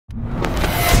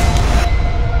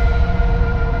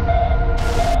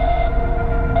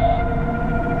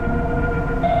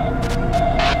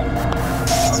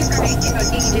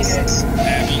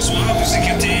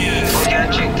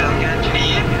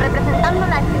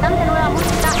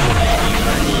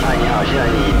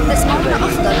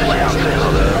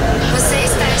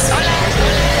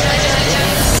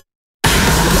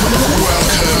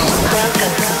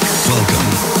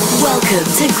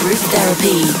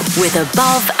with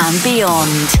Above and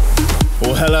Beyond.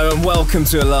 Well, hello and welcome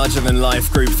to a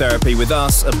larger-than-life group therapy with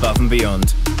us, Above and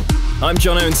Beyond. I'm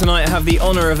Jono, and tonight I have the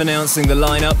honour of announcing the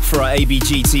lineup for our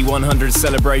ABGT 100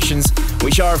 celebrations,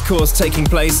 which are of course taking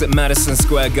place at Madison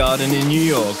Square Garden in New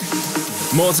York.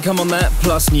 More to come on that,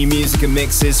 plus new music and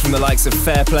mixes from the likes of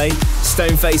Fehrplay,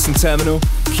 Stoneface and Terminal,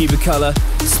 Cubicolor,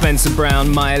 Spencer Brown,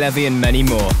 Maya Levy and many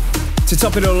more. To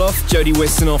top it all off, Jody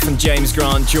Wisternoff and James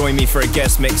Grant join me for a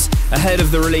guest mix ahead of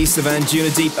the release of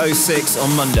Anjunadeep 06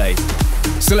 on Monday.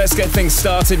 So let's get things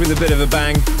started with a bit of a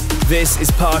bang. This is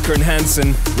Parker and Hanson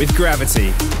with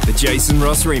Gravity, the Jason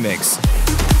Ross remix.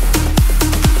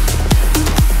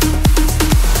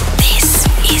 This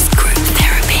is Group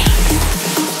Therapy.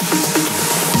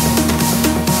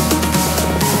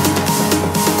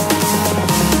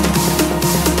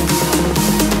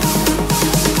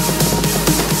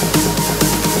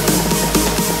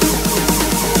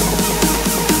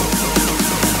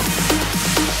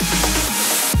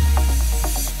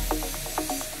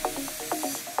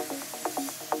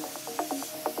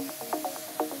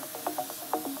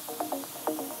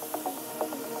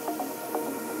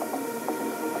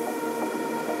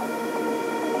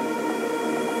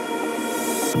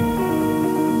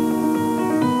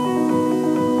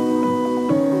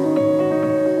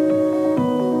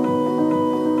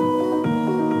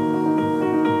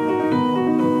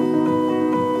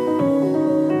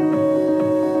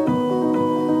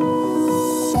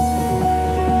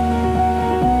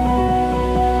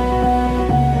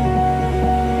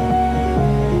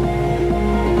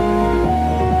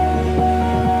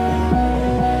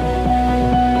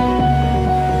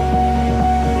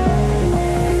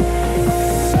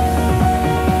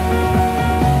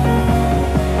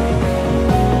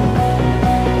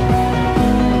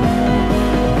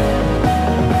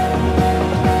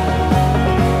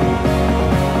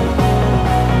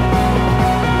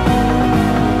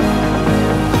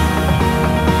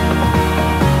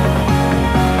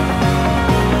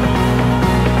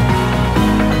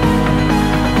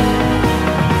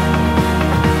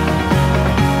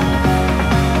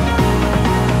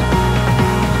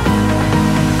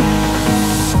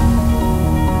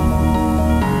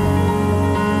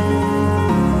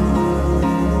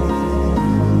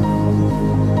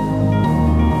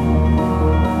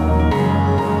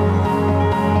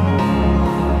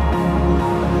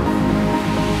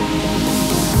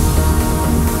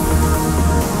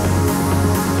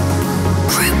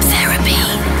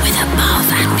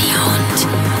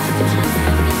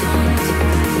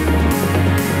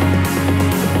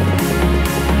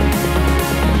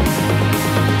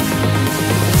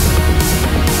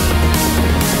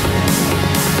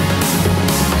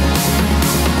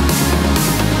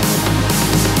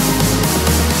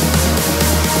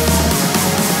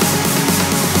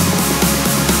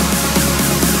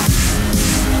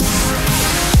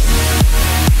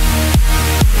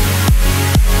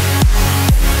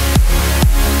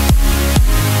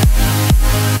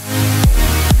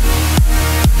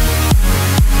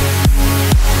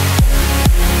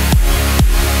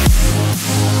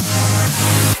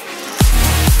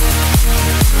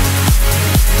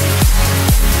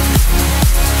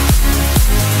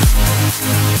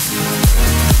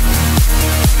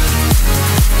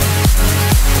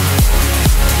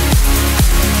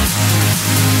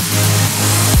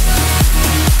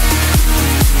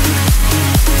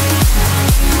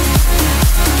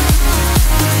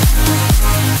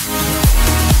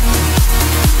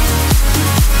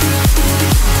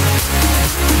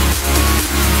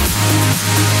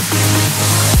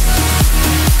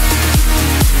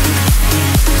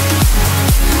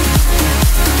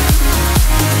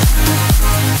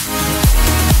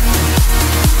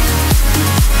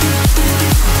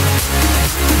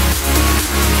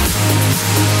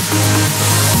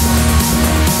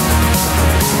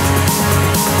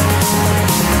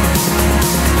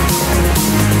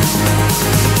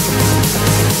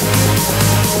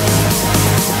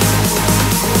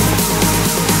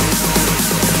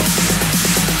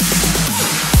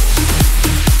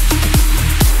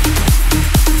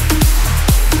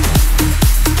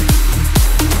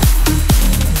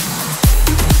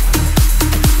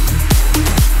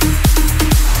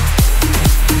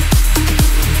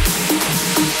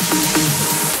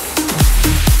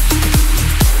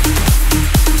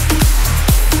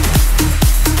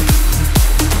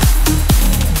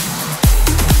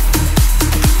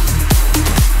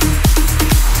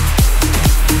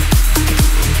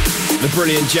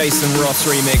 Brilliant Jason Ross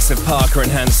remix of Parker and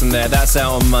Hanson there. That's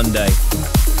out on Monday.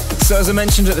 So as I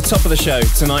mentioned at the top of the show,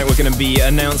 tonight we're going to be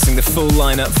announcing the full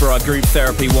lineup for our Group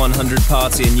Therapy 100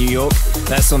 party in New York.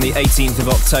 That's on the 18th of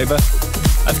October.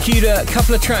 I've queued a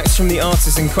couple of tracks from the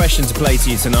artists in question to play to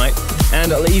you tonight,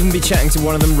 and I'll even be chatting to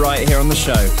one of them right here on the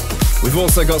show. We've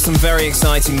also got some very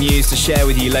exciting news to share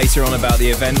with you later on about the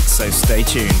event, so stay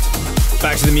tuned.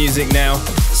 Back to the music now,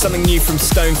 something new from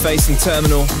Stoneface and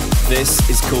Terminal. This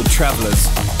is called Travelers.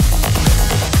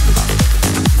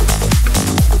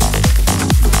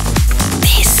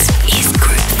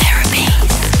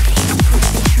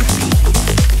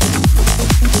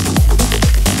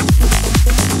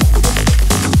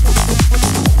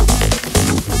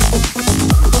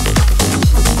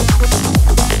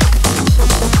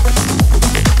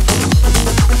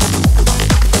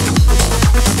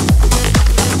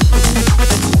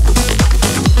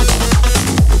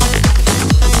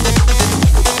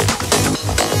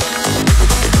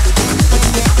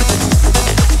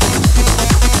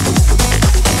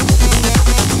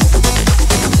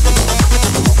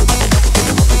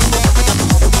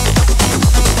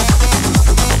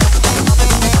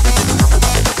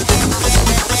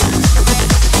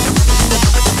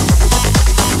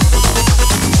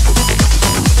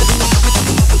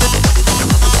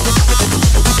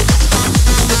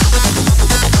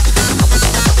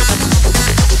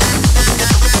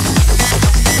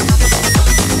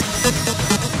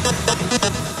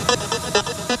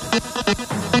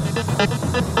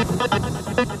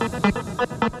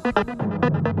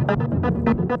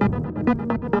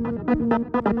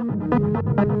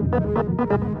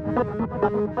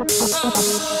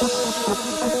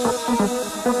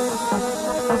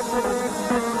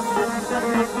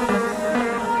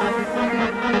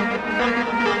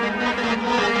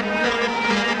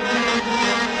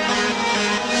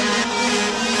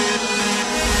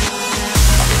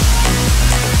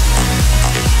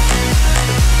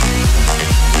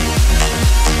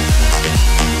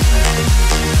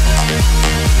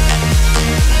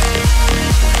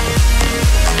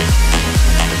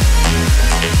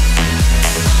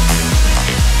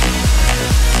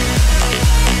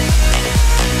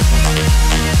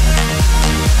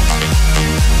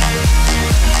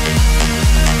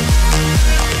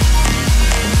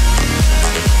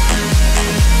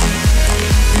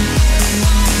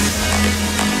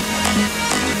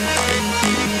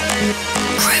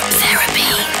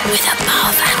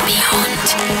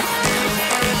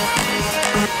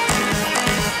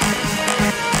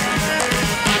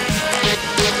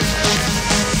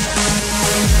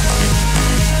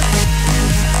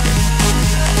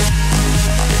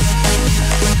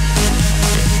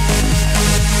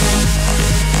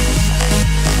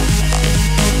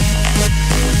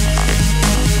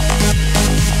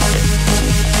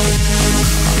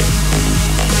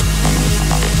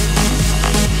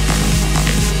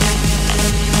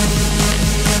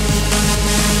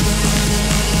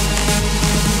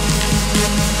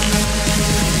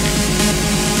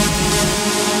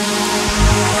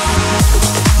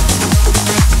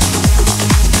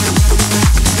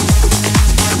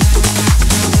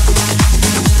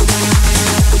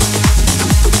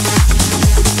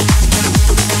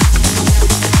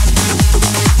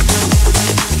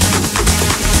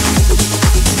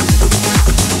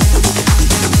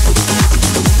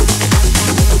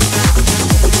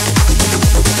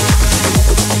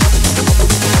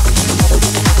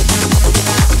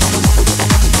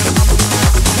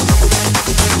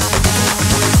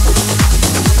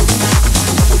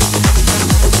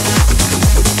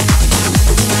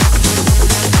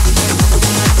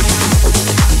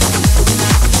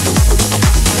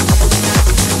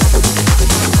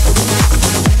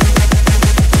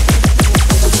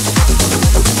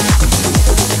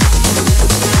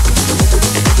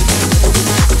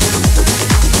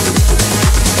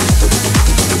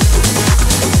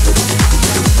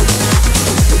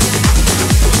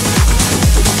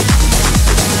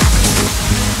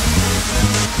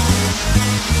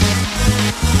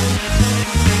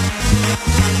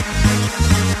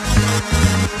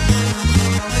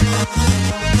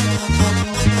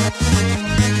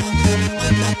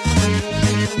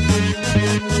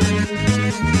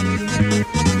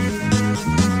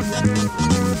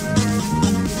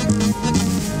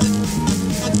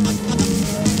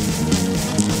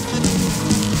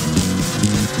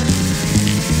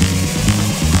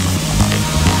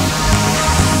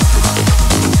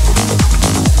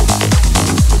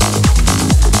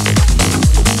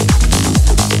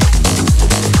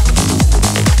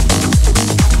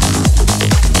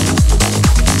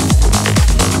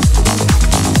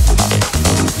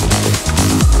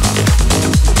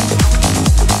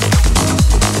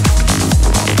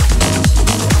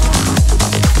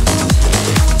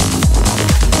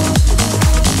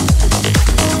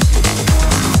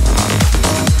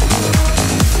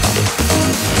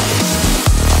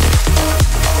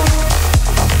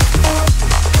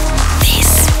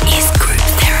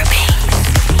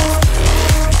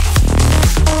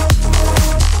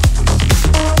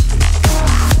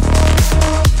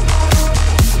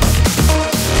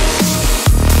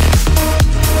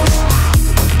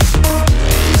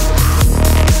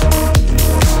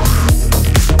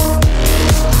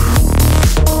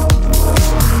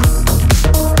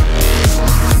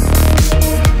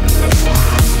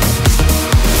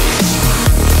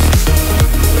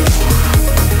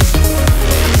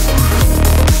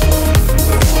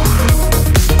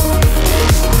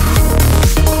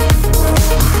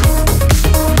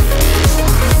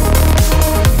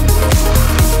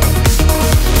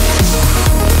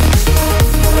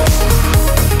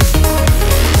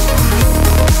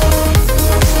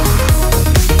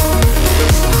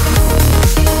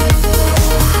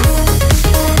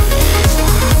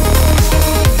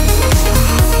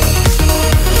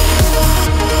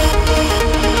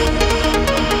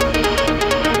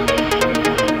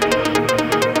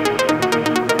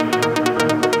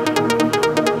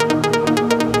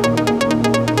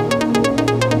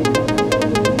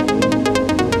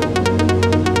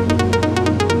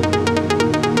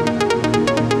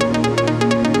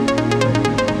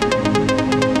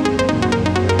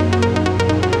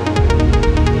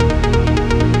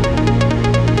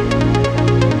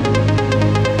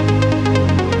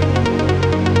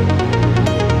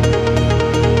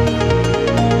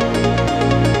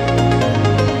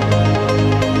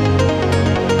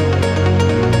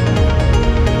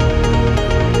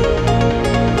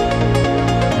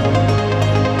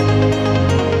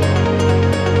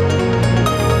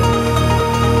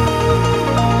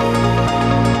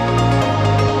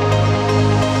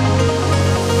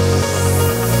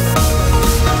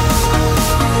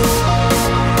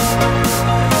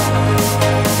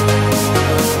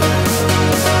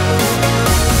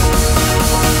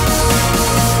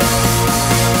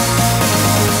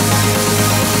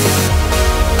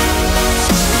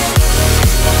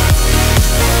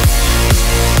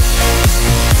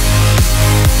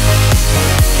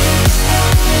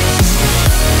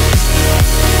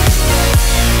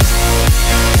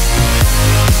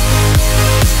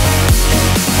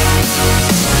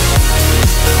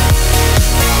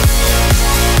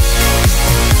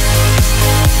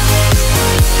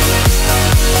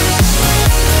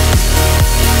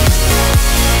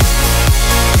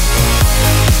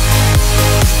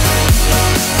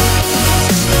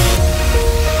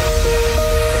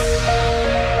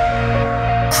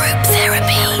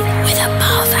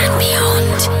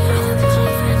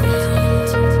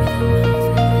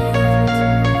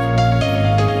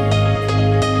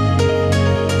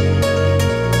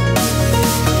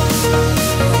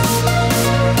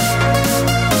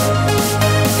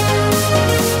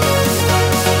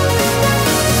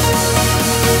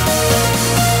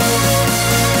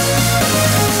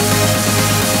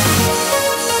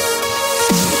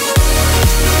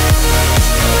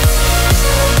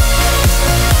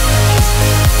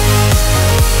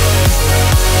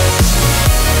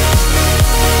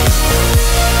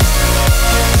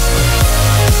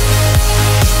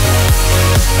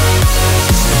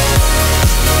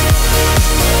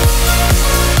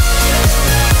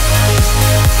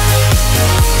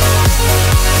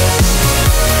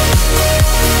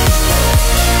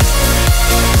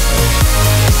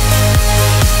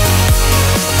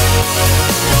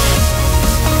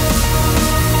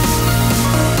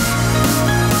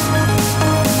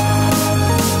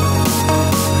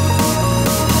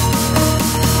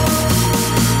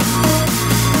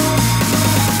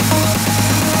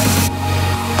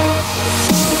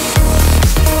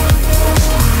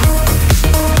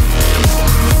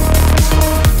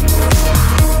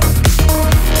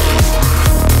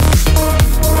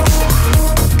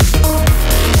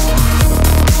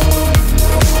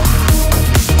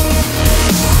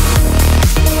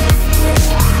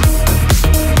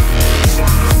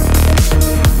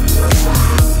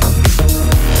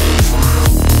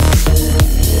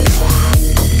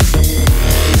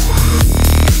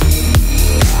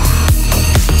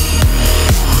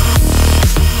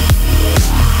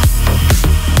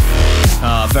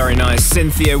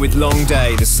 Synthea with Long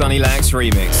Day, the Sunny Lax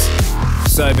remix.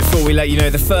 So before we let you know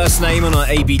the first name on our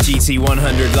ABGT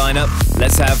 100 lineup,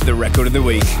 let's have the record of the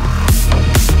week.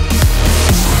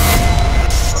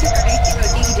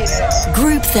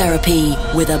 Group Therapy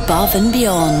with Above and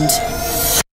Beyond.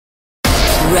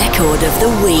 Record of the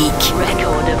week.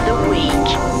 Record of the week.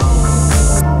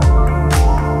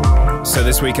 So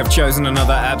this week I've chosen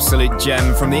another absolute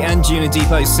gem from the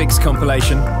Anjunadeep 06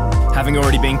 compilation. Having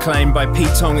already been claimed by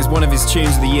Pete Tong as one of his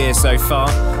tunes of the year so far,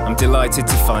 I'm delighted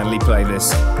to finally play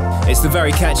this. It's the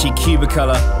very catchy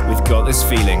Cubicolor with Got This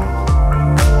Feeling.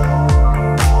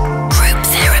 Group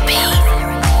Therapy.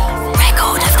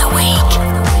 Record of the week.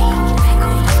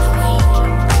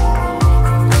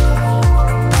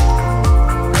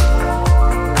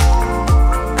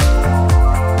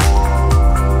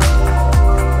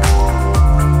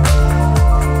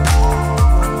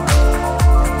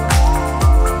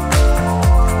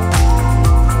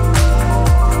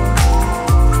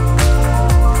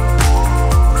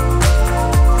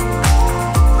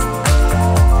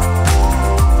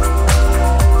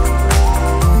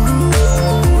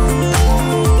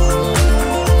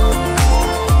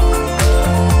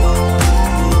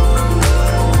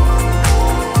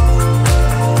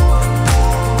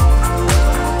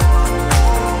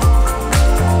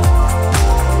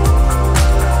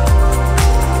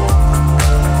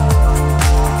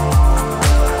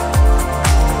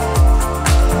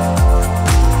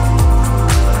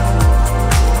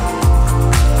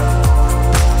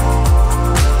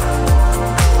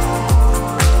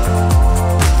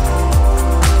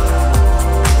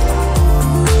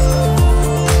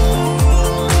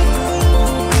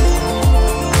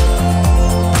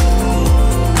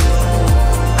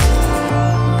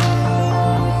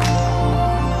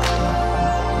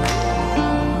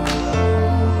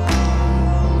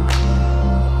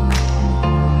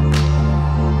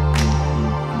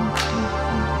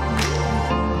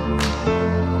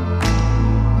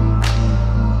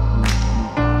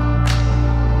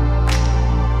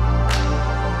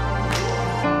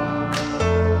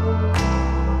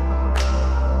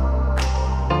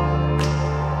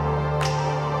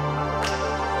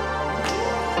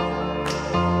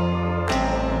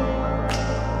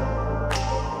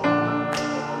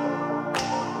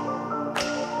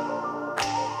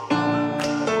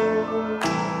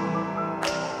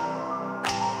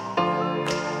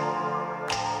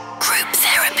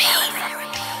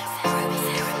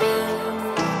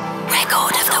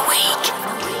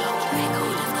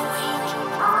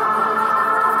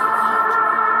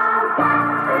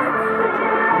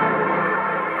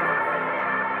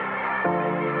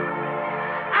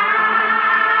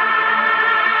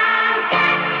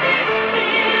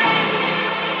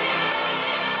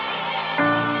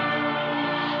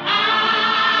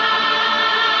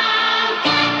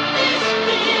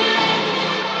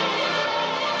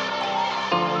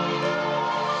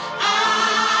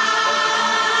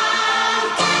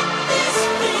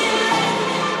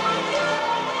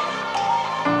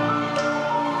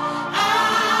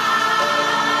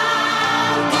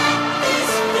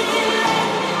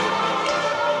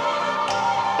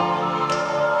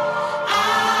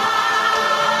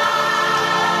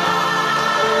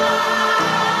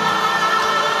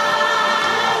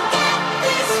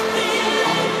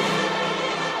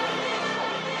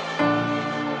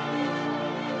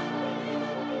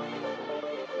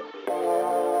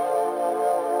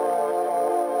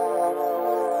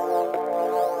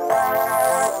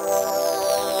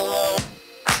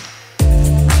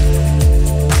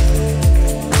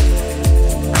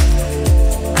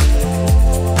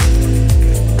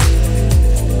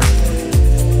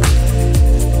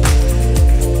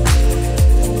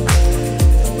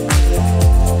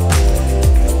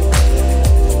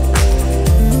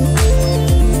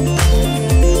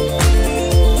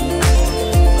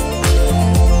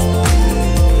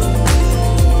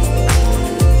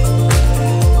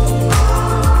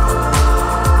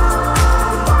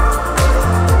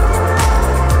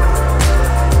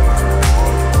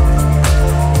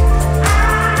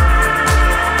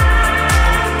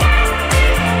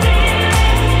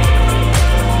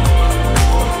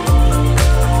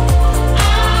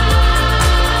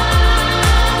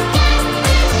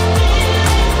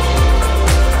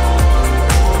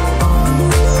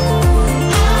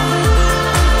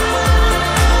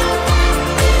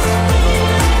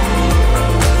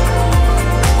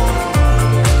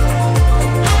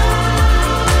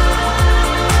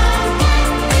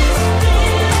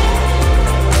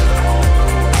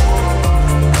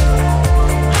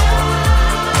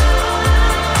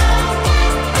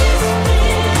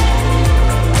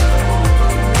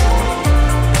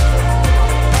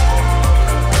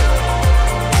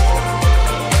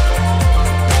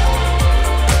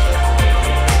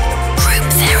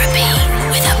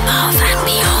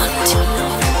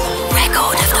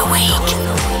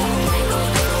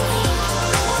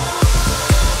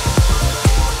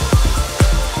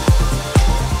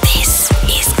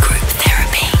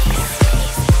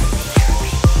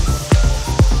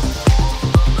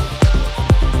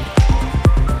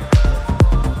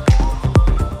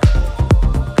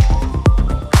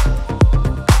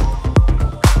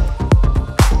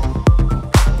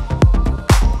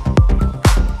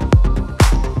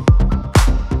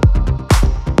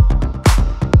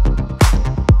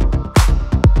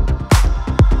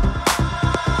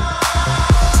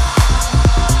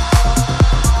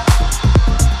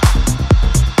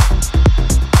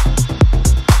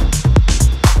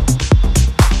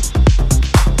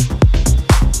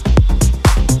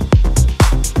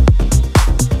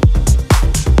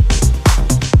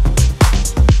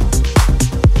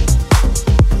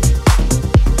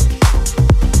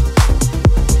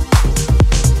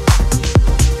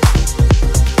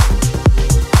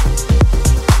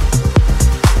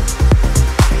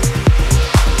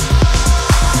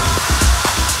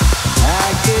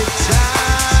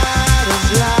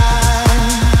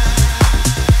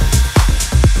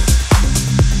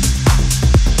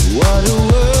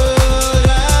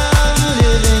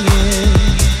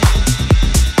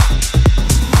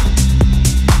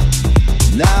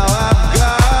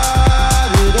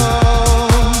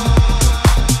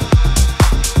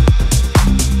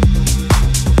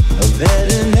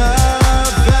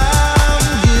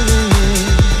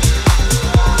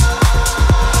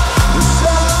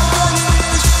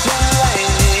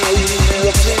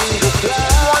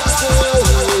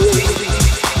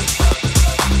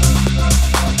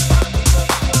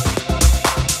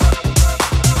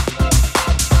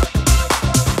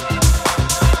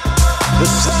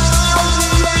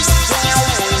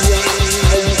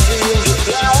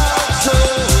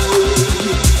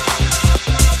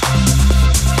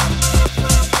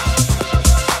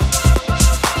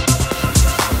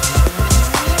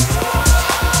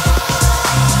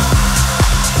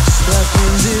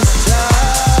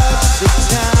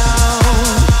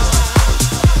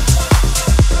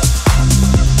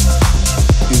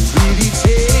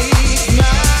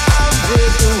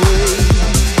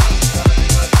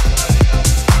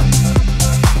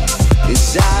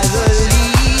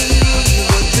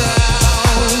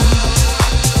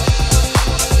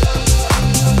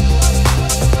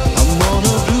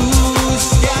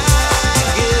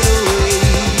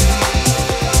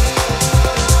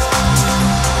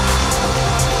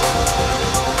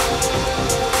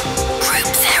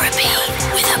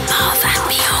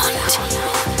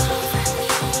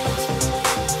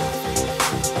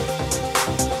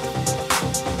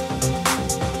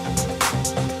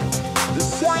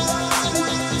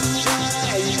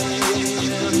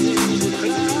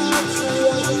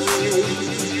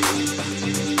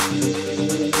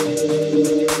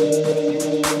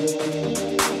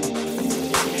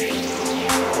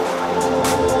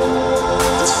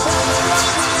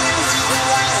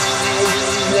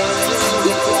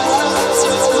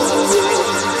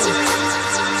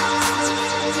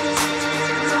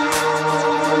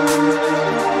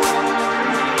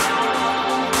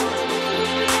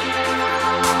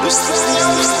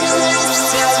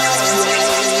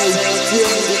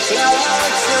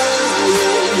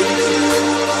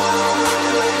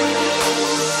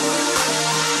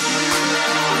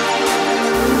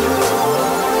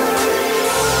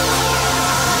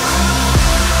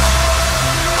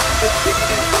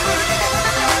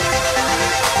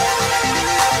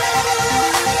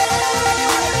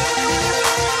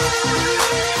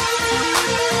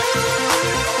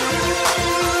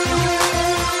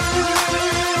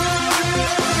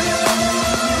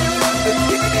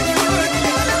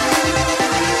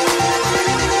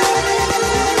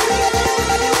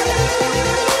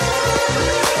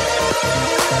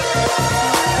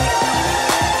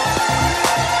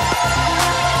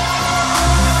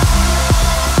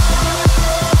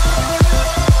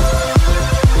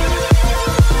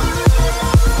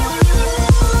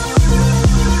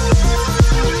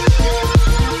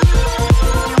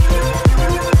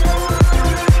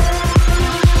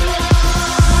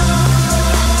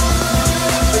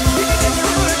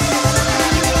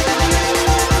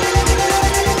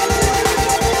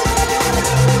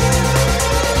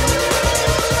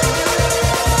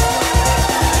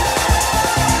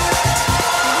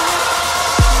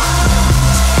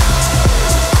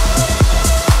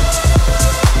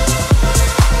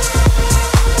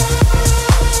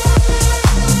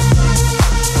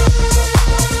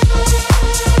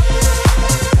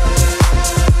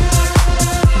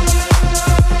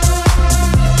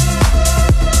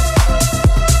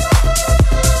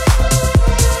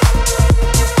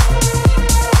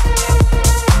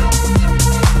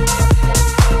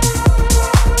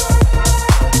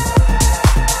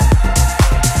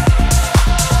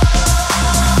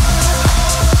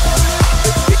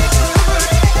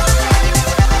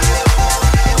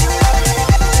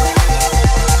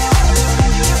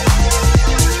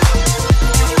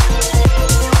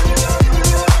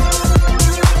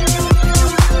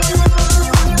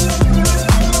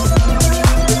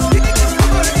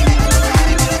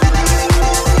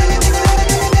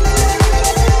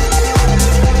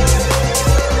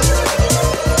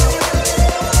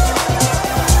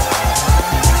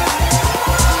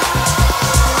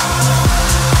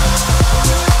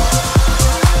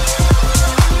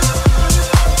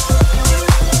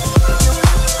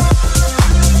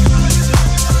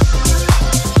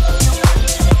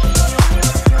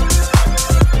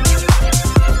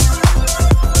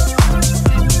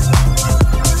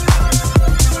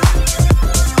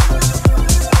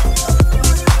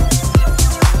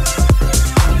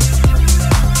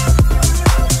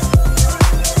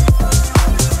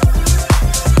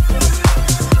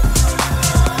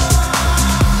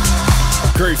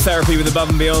 Above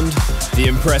and Beyond, the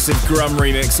impressive Grum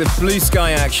remix of Blue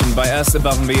Sky Action by us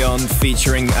Above and Beyond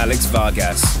featuring Alex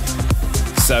Vargas.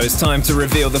 So it's time to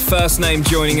reveal the first name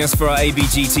joining us for our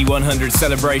ABGT 100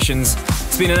 celebrations.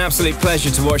 It's been an absolute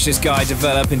pleasure to watch this guy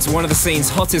develop into one of the scene's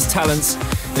hottest talents,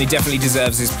 and he definitely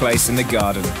deserves his place in the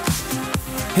garden.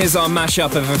 Here's our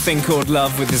mashup of A Thing Called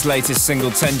Love with his latest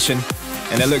single Tension,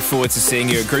 and I look forward to seeing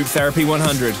you at Group Therapy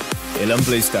 100, ilan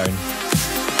Bluestone.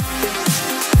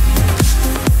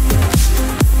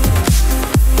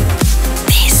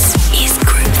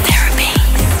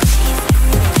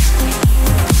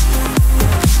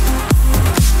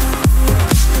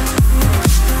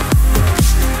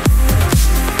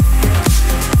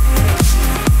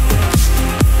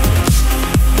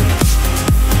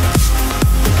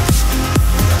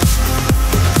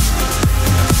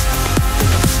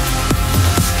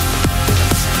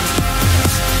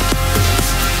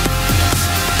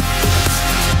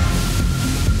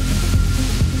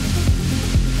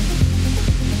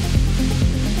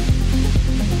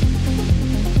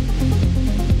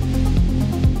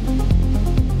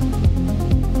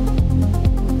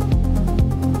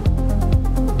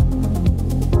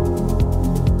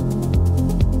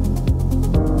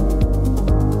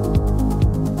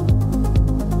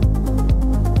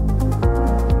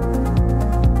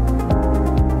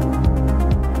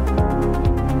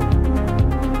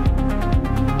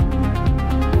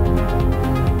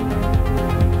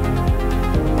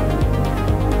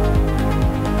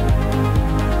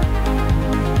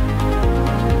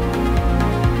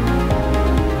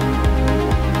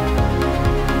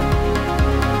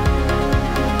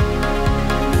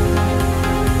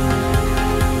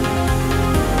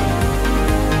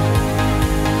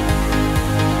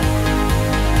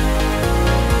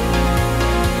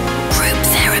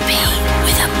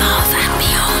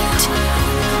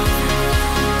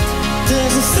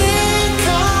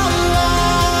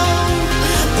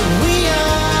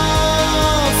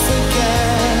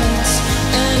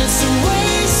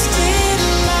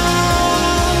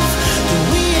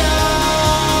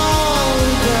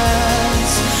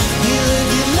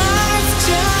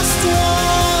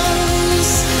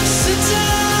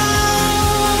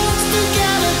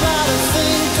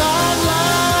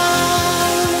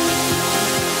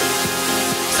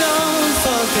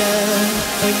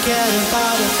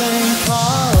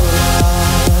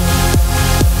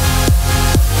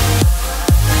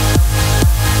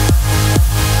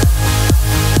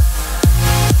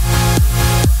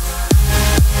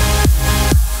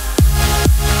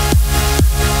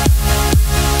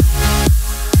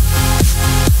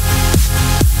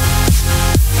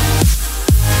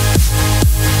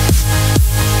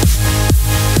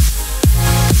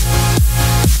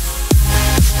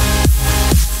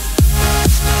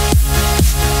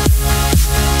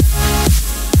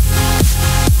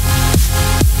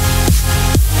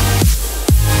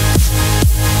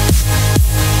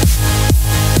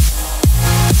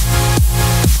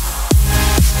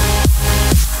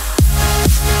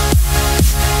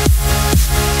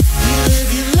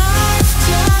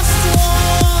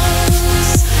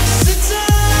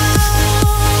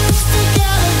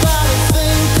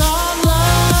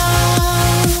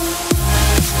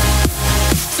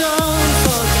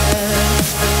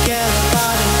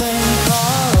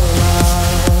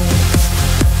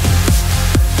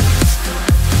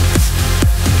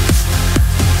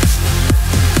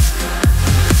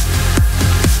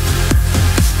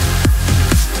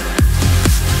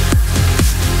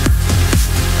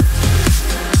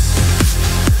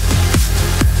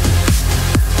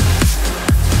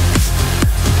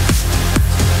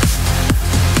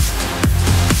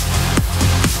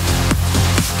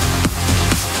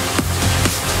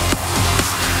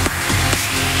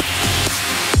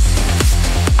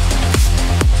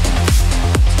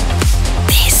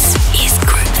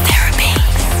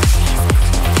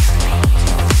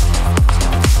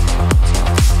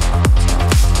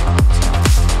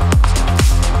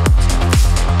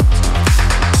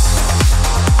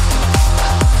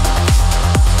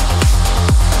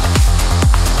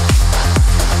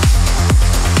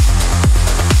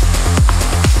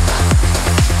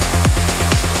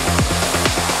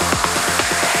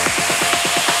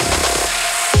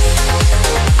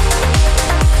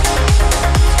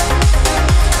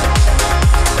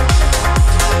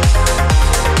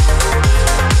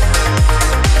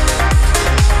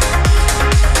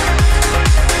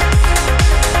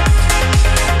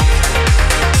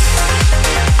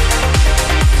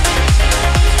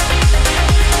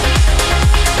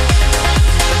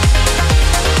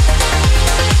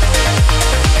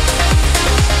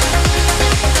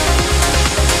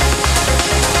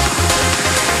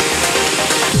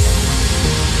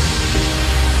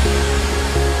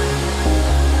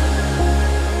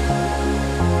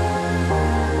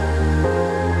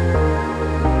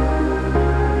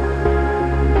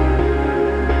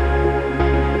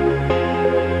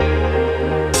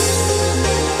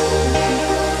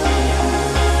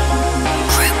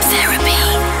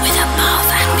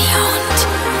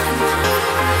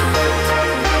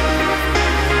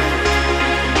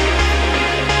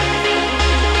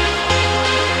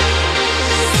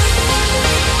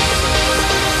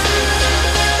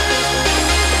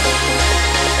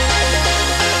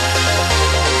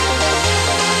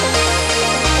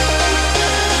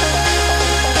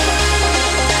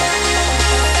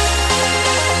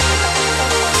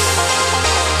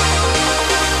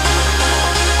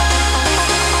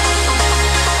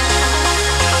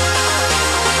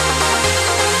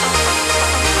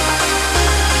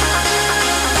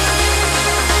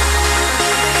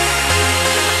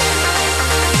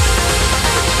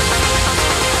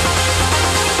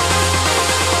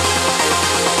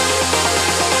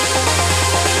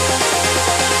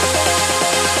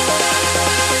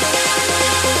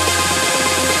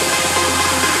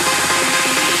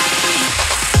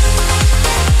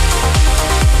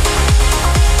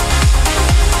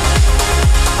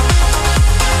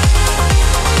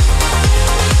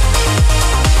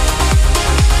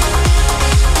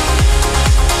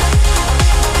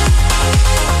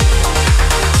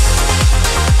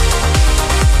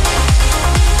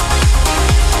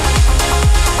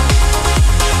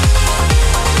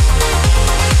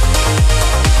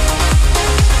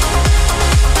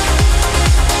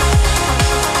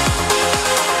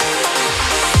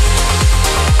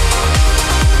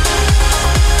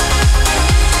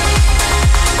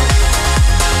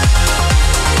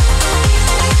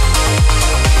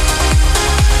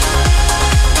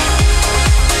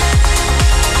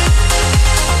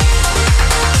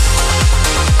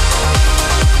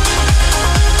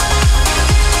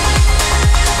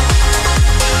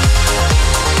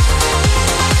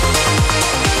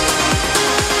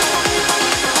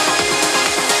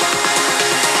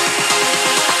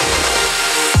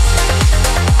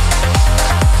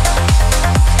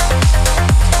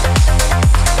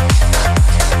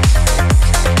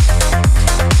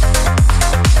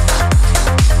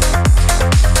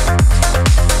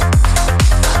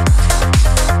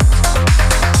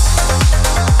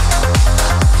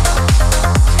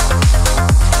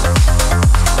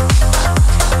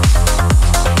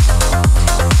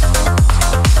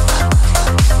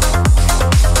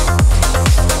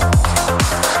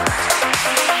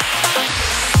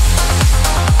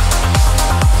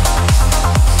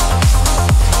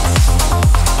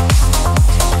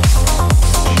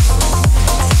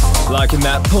 Liking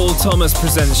that, Paul Thomas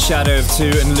presents Shadow of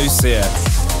Two and Lucir.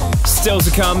 Still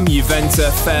to come, Juventa,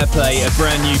 Fehrplay, a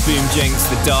brand new Boom Jinx,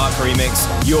 the Dark remix,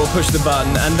 Your Push the Button,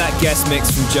 and that guest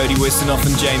mix from Jody Wisternoff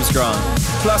and James Grant.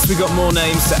 Plus, we got more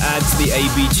names to add to the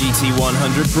ABGT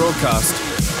 100 broadcast.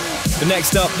 But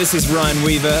next up, this is Ryan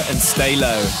Weaver and Stay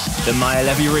Low, the Maya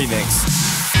Levy remix.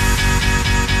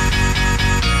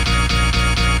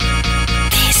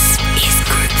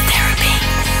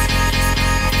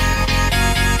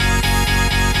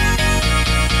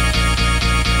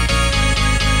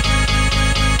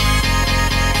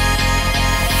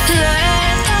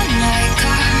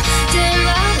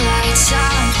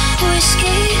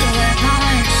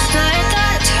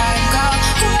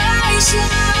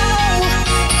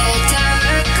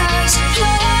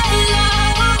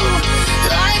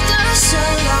 So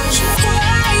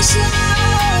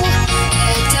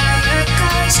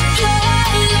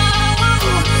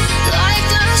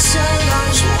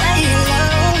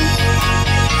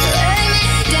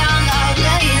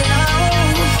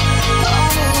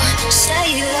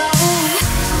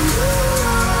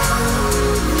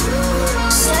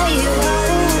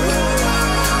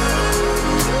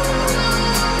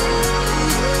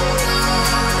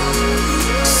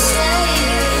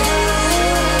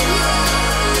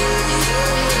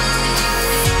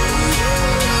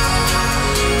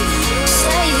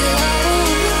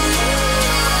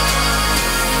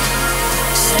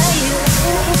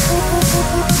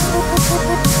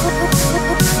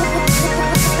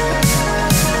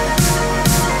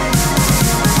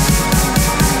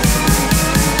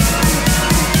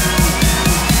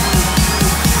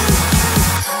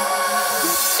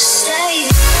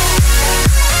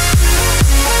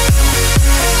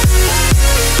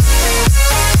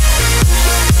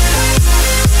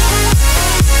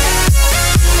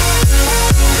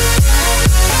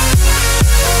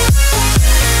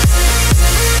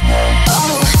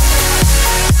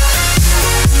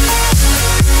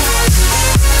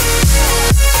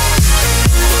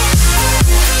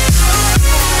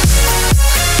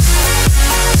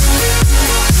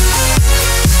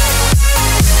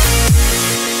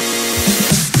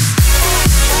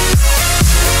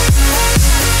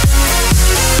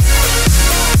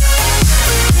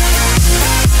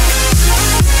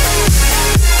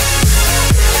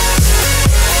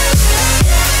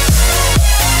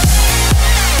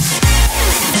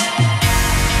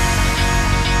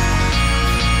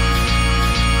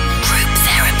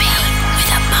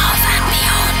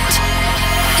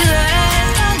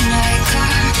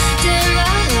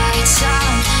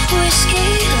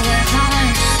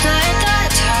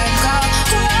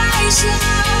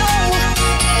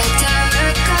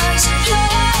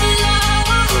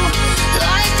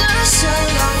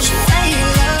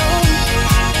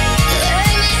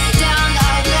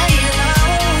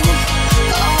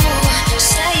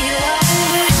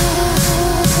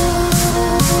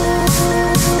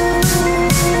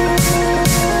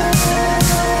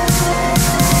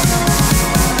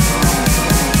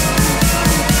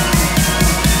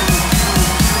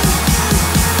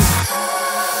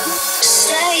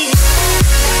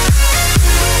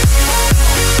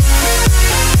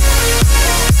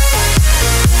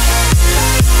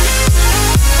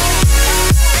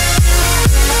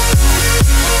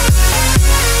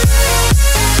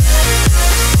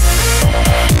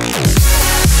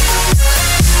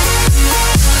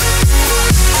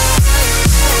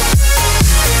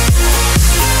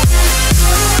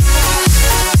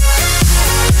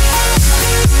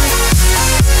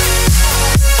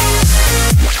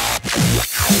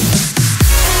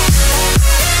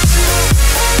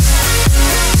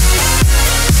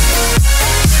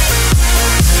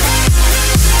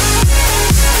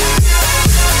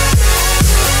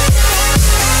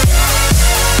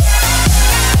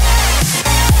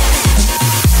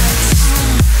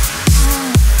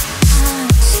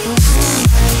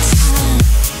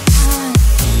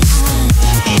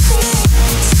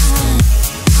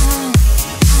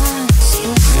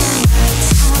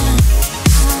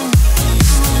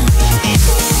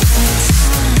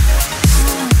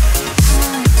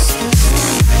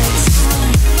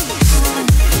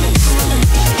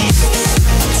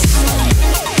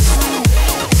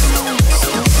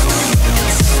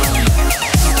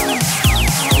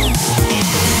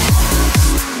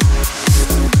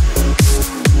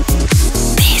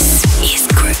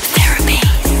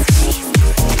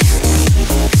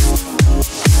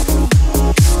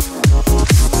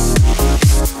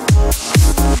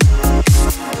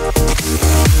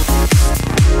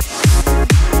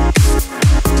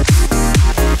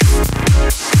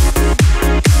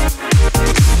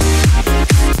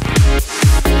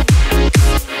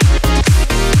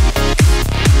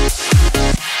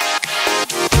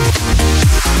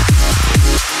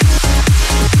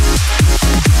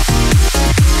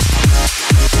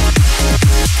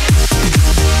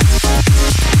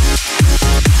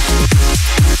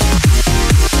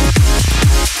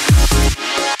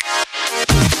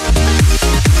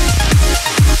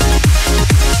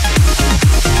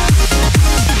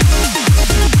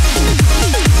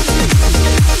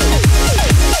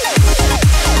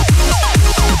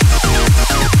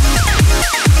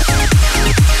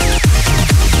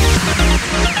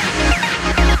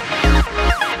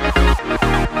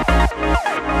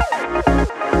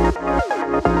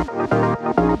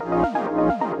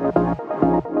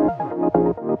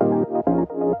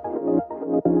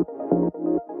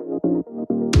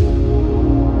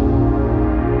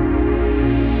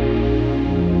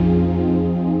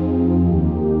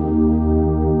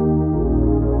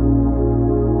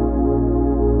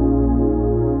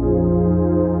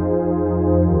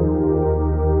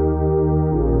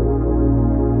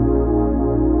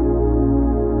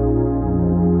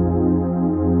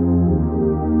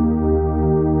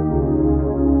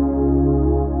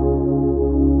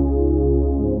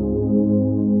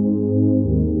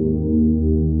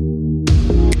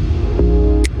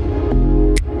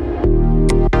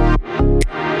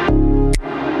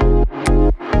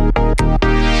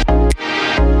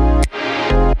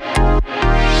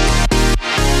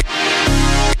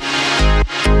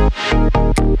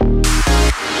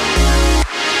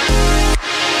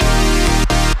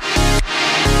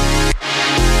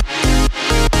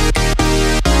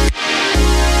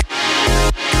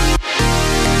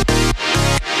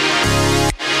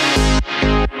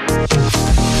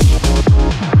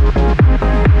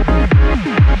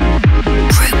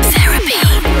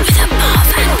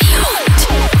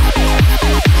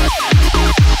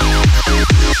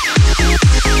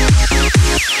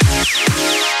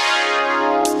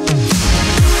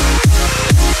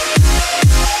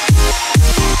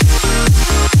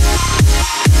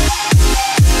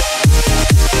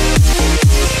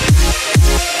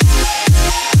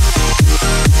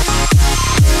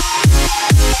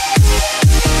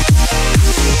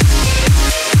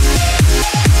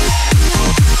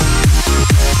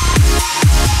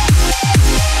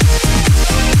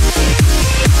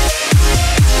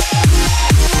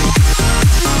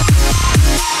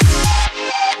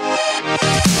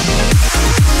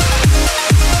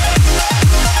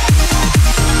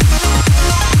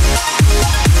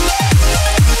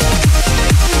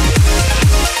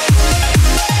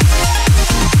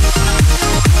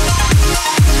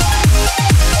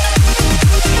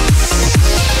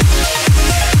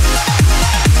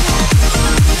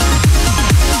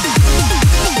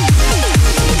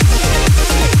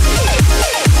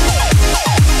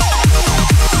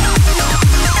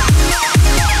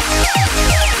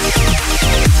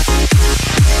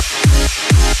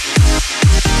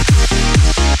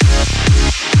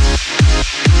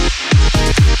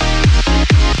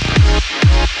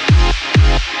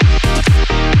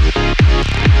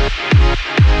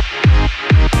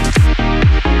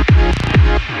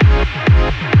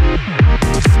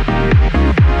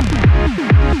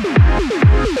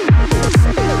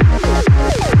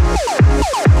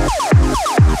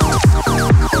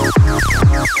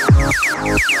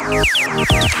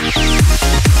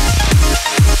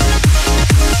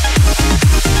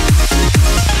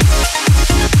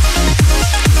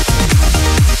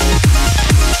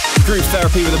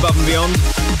Therapy with Above and Beyond.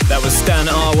 That was Stan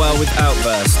Arwell with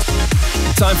Outburst.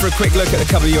 Time for a quick look at a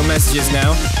couple of your messages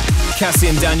now. Cassie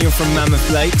and Daniel from Mammoth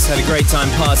Lakes had a great time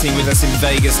partying with us in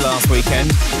Vegas last weekend.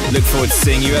 Look forward to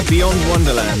seeing you at Beyond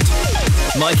Wonderland.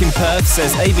 Mike in Perth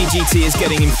says ABGT is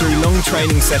getting him through long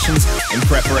training sessions in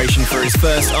preparation for his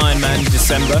first Ironman in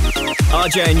December.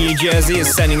 RJ in New Jersey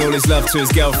is sending all his love to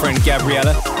his girlfriend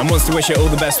Gabriella and wants to wish her all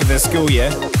the best with her school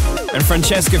year. And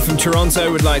Francesca from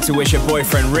Toronto would like to wish her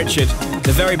boyfriend Richard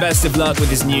the very best of luck with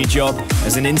his new job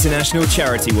as an international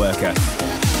charity worker.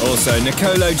 Also,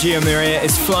 Nicolo Giamiria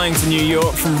is flying to New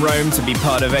York from Rome to be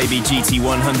part of ABGT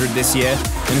 100 this year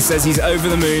and says he's over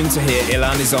the moon to hear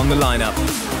Ilan is on the lineup.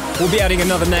 We'll be adding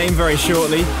another name very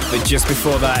shortly, but just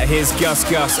before that, here's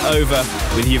GusGus Over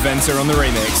with Juventa on the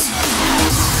remix.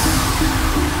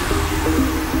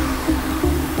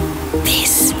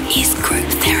 This is Group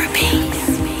Therapy.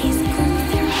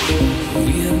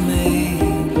 We have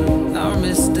made our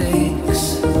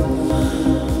mistakes over.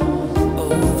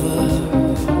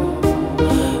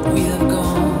 We have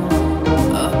gone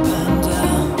up and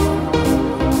down.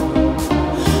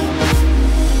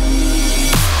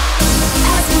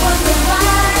 As we wonder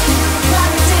why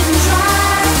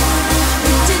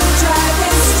we didn't try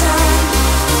this time.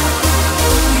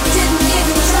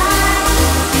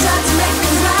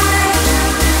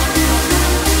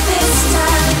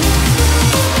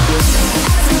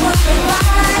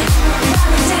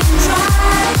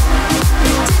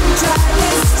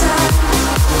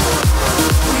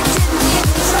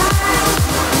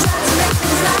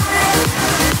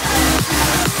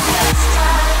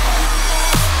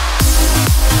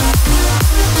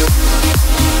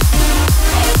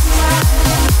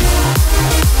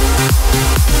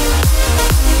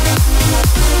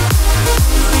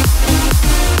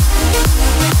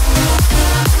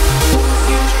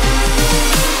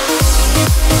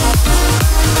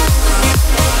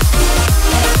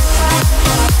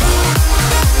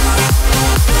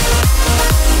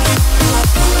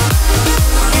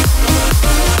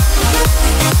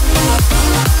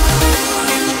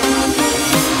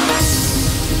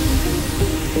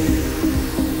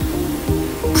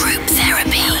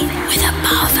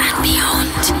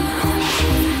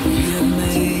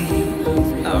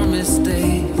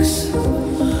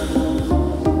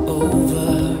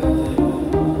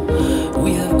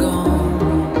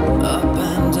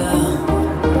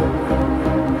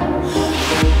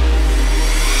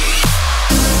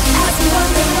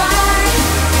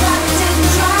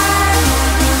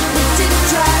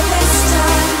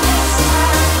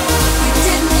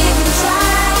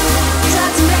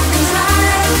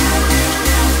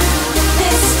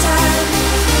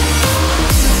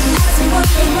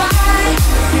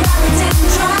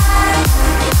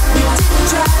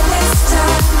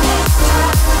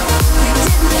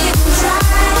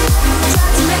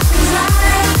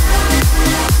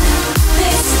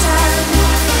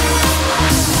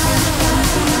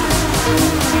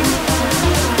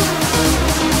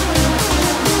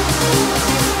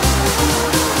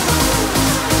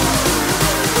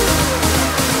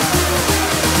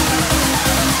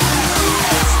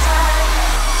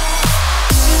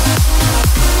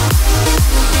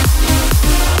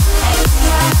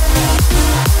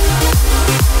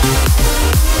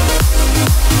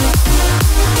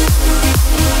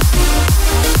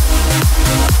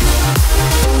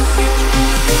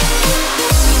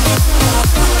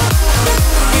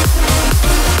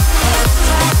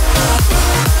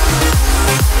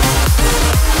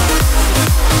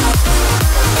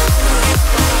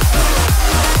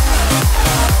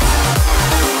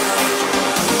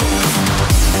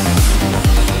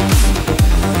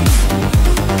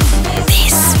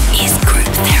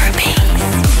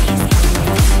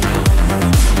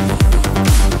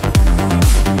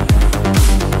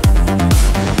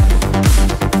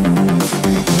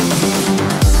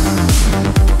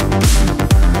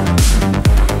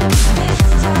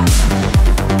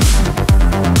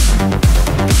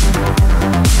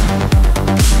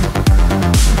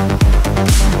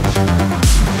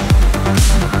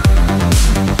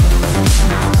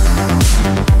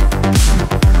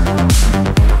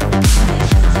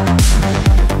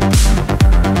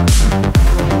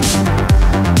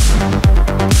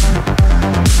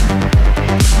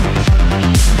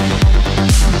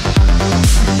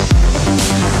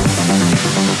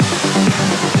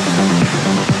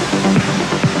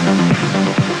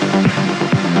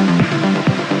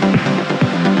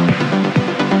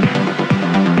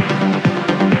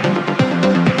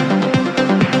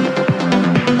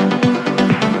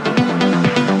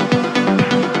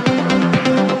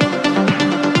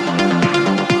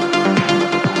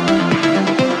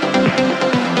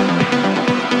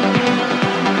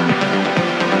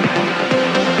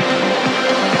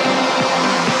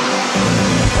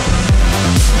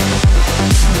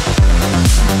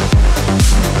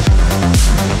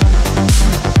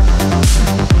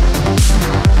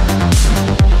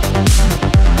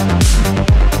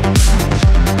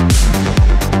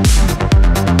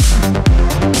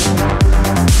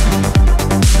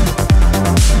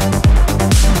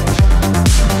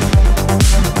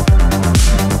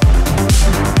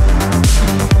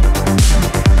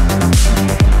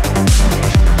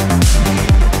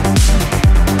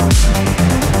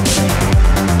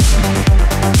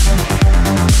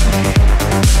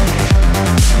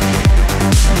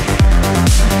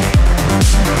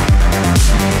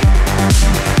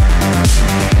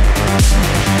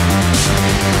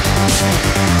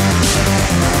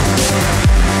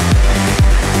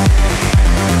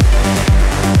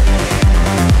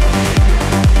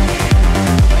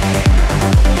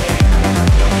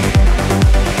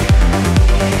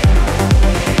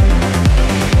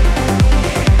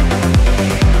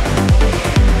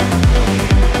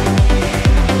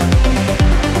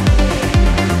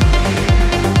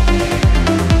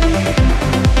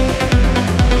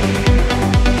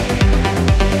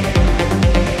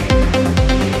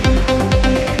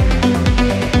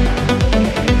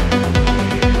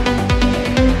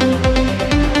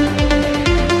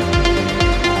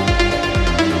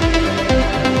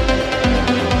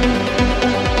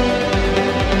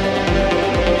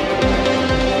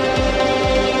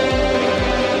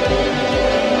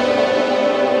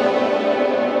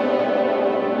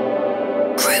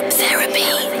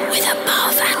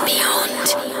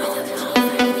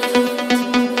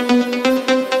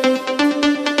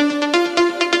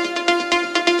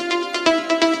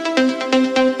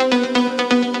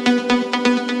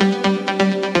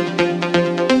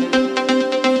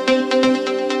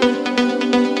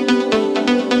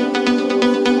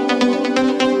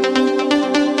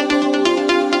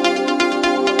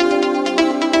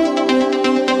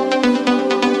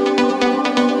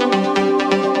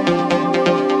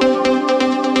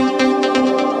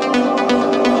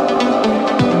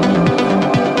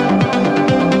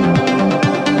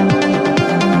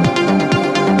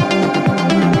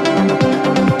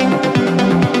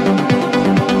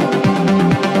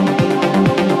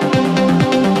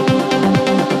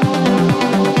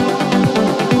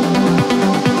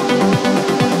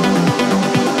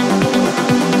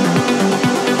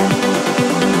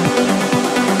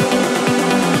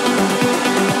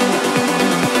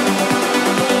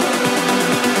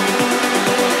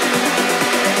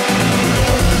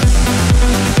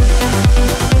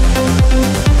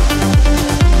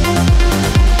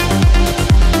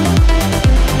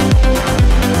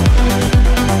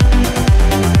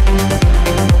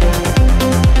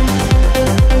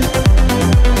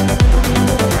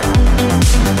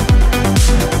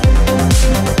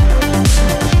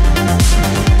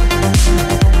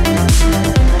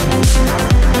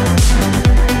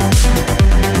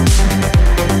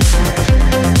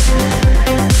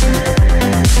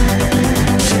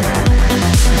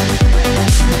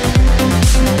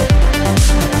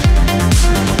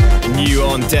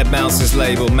 deadmau5's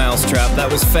label Mousetrap. That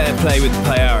was Fehrplay with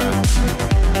Pyara.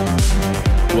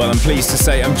 Well, I'm pleased to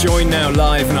say I'm joined now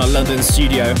live in our London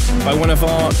studio by one of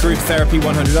our Group Therapy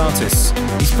 100 artists.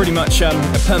 He's pretty much a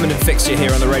permanent fixture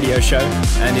here on the radio show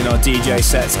and in our DJ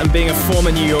sets, and being a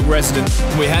former New York resident,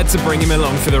 we had to bring him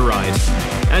along for the ride.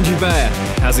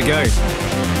 Anjunabeats, how's it going?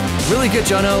 Really good,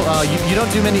 Jono. You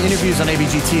don't do many interviews on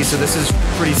ABGT, so this is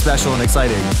pretty special and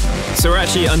exciting. So we're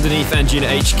actually underneath Anjuna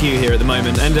HQ here at the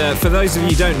moment, and for those of you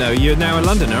who don't know, you're now a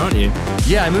Londoner, aren't you?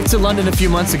 Yeah, I moved to London a few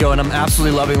months ago, and I'm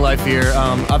absolutely loving life here.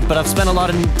 But I've spent a lot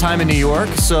of time in New York,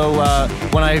 so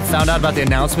when I found out about the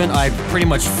announcement, I pretty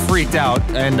much freaked out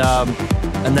and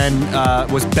then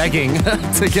was begging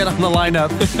to get on the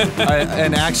lineup.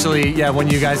 And actually, yeah, when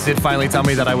you guys did finally tell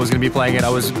me that I was going to be playing it, I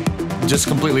was just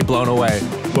completely blown away.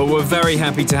 Well, we're very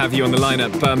happy to have you on the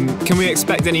lineup. Can we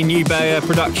expect any new Bayer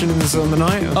productions on the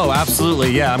night? Oh,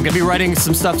 absolutely, yeah. I'm going to be writing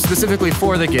some stuff specifically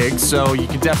for the gig, so you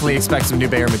can definitely expect some new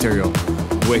Bayer material.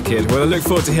 Wicked. Well, I look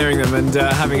forward to hearing them and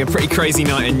having a pretty crazy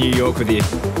night in New York with you.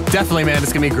 Definitely, man.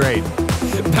 It's going to be great.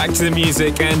 Back to the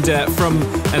music, and from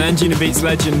an Anjunabeats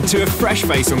legend to a fresh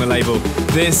face on the label,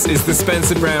 this is the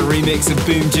Spencer Brown remix of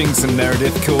Boom, Jinx and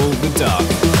Meredith called The Dark.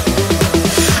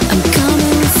 I'm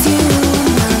coming with you.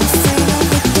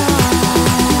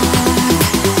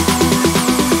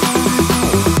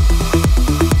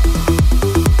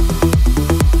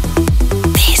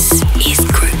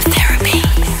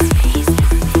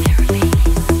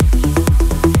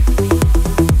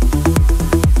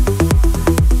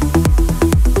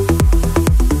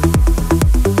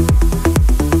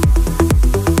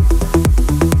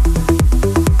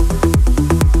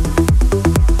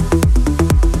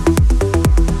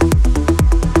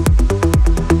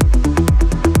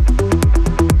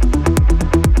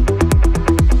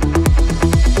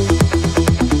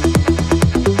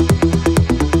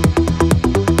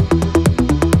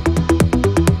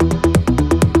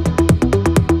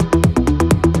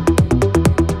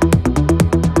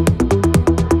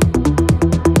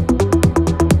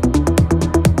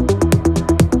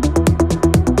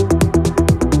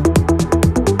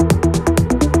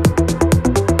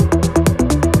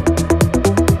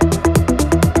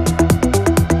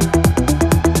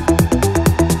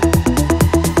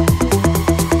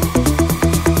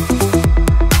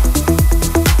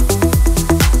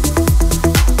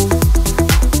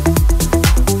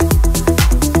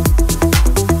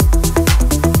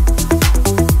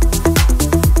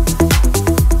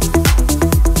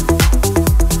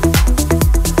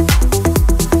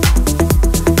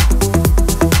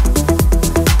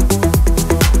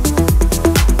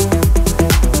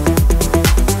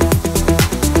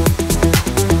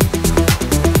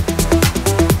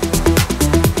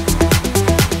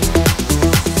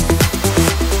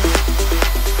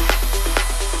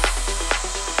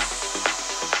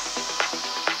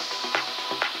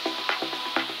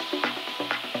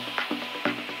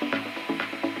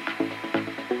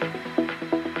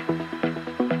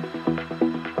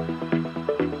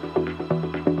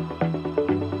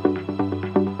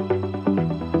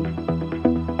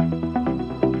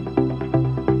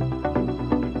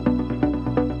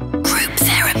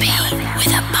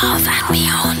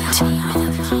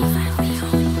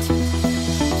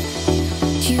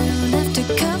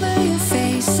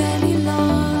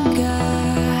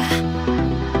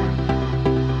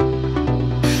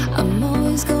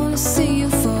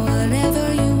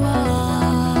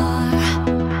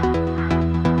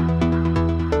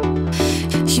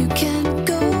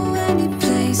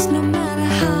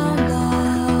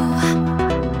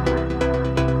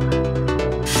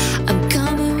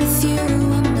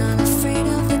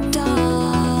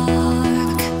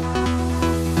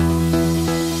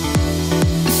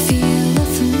 Feel the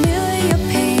familiar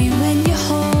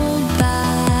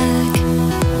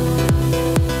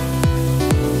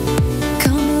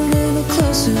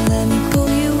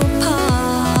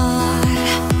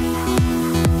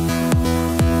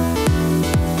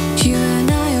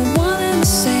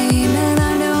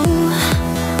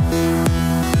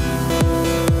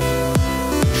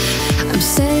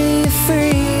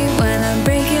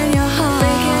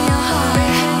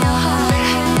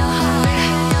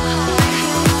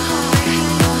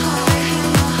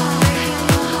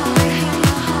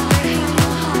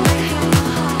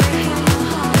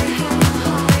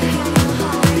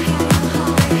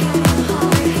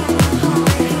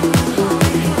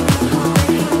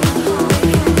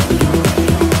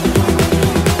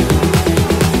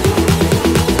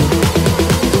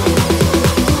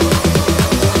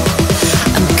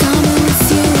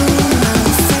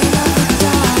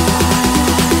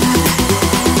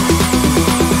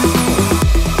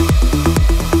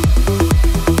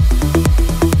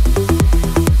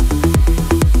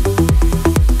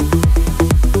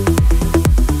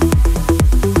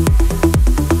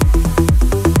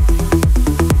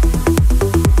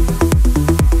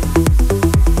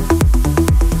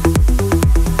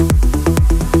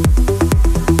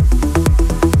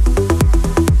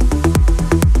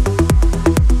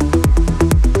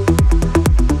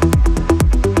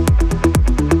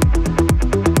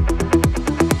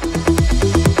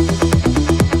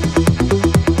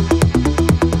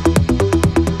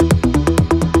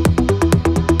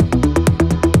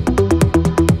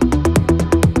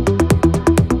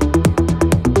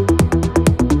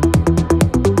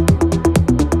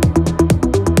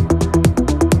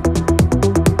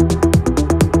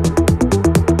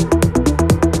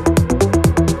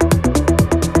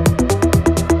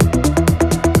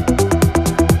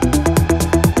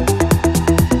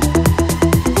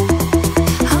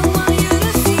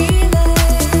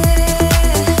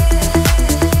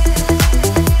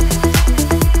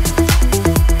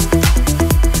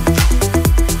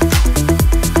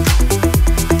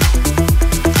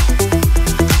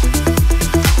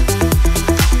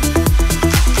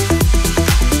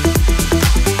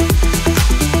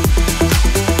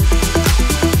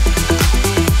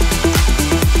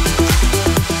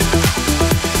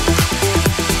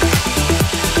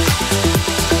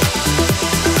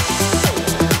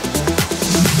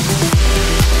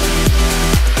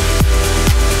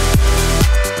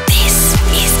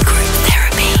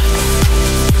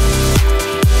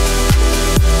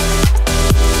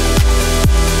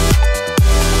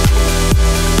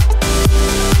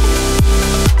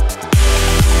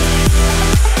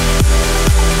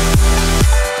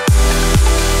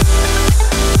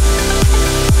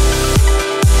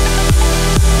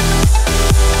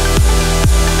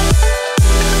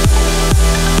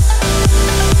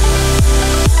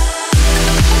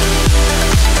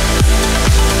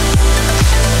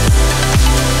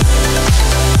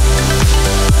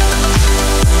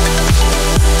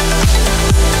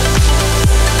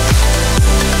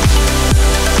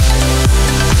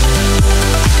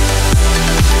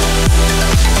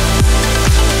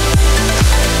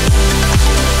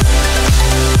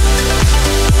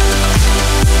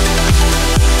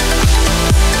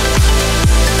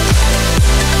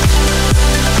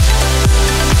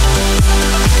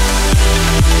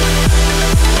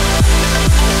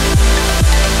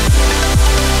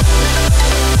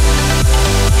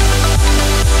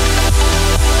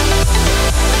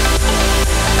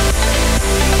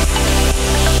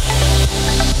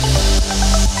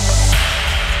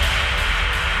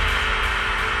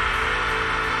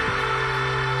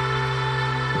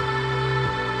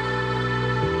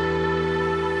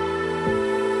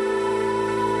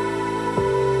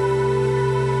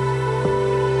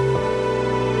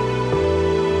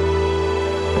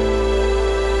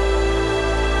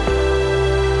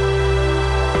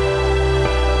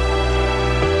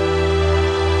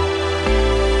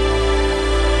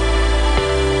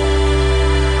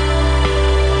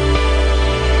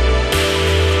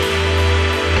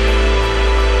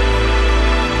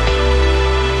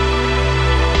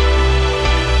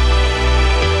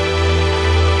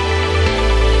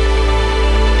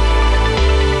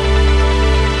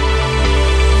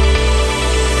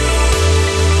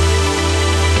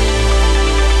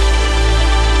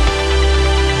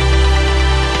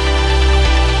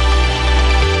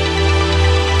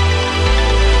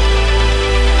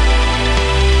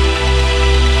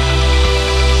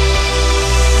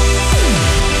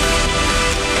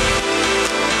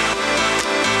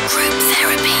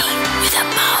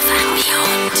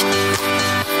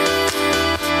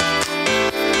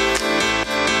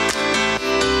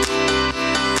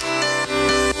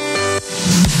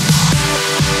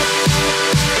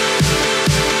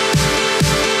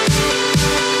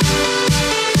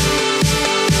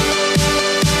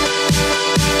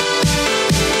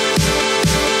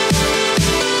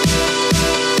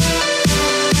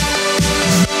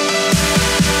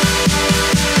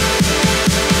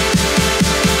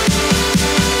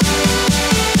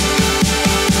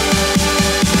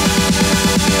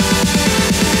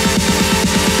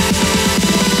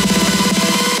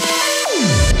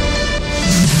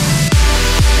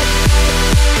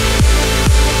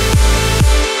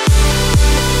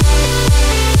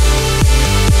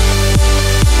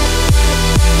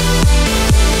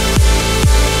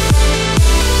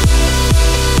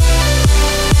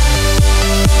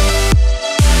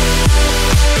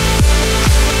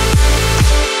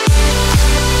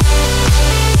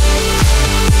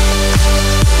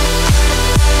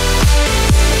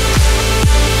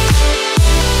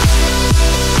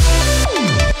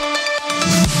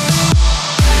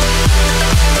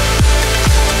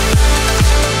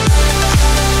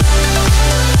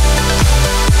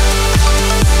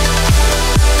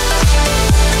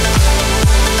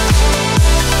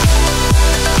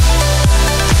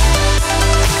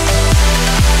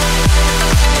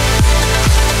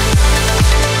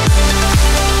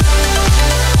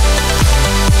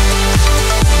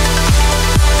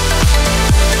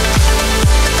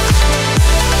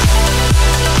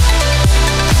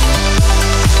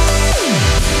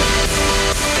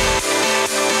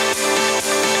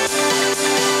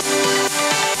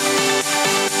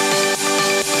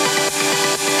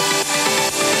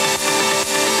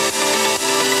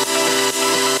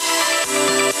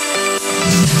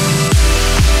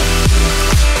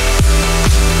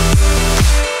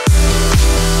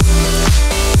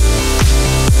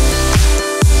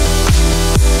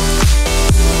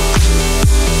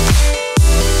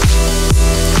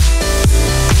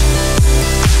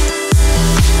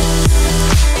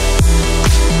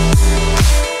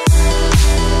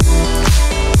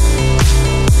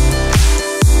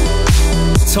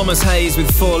Breeze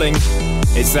with Falling.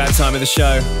 It's that time of the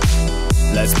show.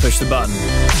 Let's push the button.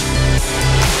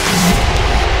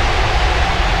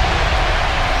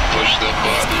 Push the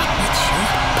button.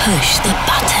 Push the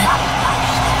button.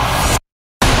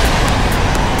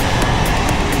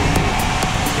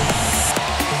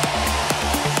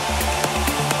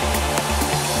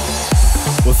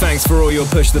 Well, thanks for all your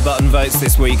push the button votes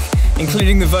this week,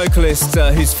 including the vocalist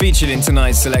who's featured in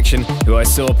tonight's selection, who I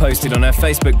saw posted on her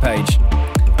Facebook page.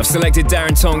 I've selected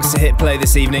Darren Tonks to hit play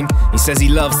this evening. He says he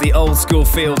loves the old school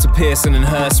feel to Pearson and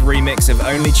Hurst remix of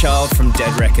Only Child from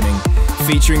Dead Reckoning,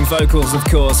 featuring vocals, of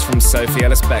course, from Sophie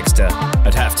Ellis-Bextor.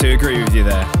 I'd have to agree with you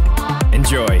there.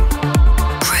 Enjoy.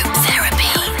 Group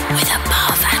therapy with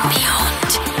Above and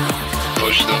Beyond.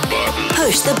 Push the button.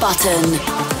 Push the button.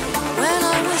 When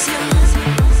I was young,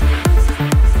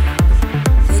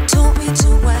 they taught me to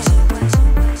wait,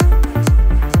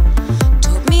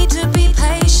 taught me to be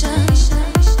patient,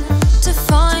 to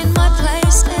find my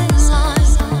place in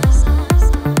life.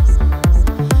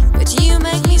 But you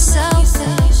make me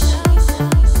selfish,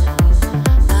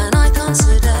 and I can't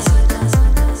sedate.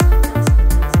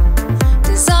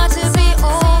 Desire to be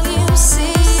all you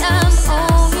see and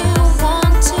all you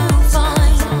want to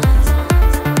find.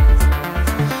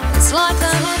 It's like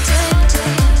I'm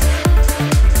addicted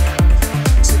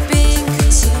to being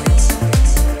consumed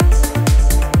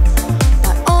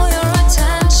by all your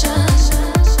attention,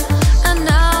 and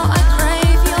now I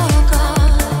crave your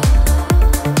God.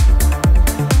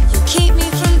 You keep me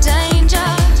from danger,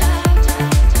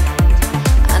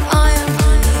 and I am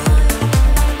running.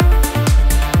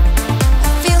 I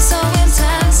feel so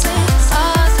intensely, a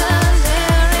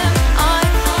delirium I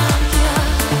can't cure.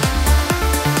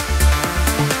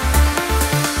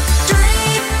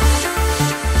 Dream,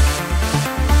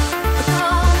 become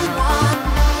one.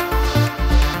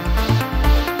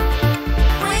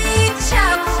 Reach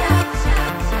out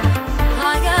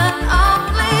like an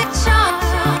ugly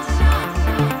child.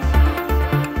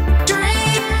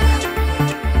 Dream,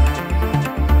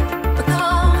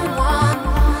 become one.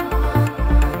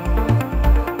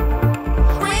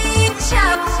 Reach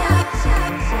out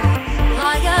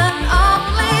like an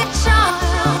ugly child.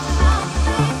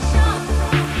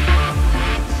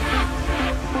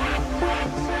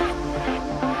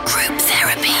 Group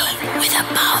therapy with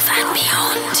Above and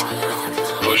Beyond.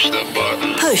 Push the button.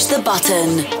 Push the button.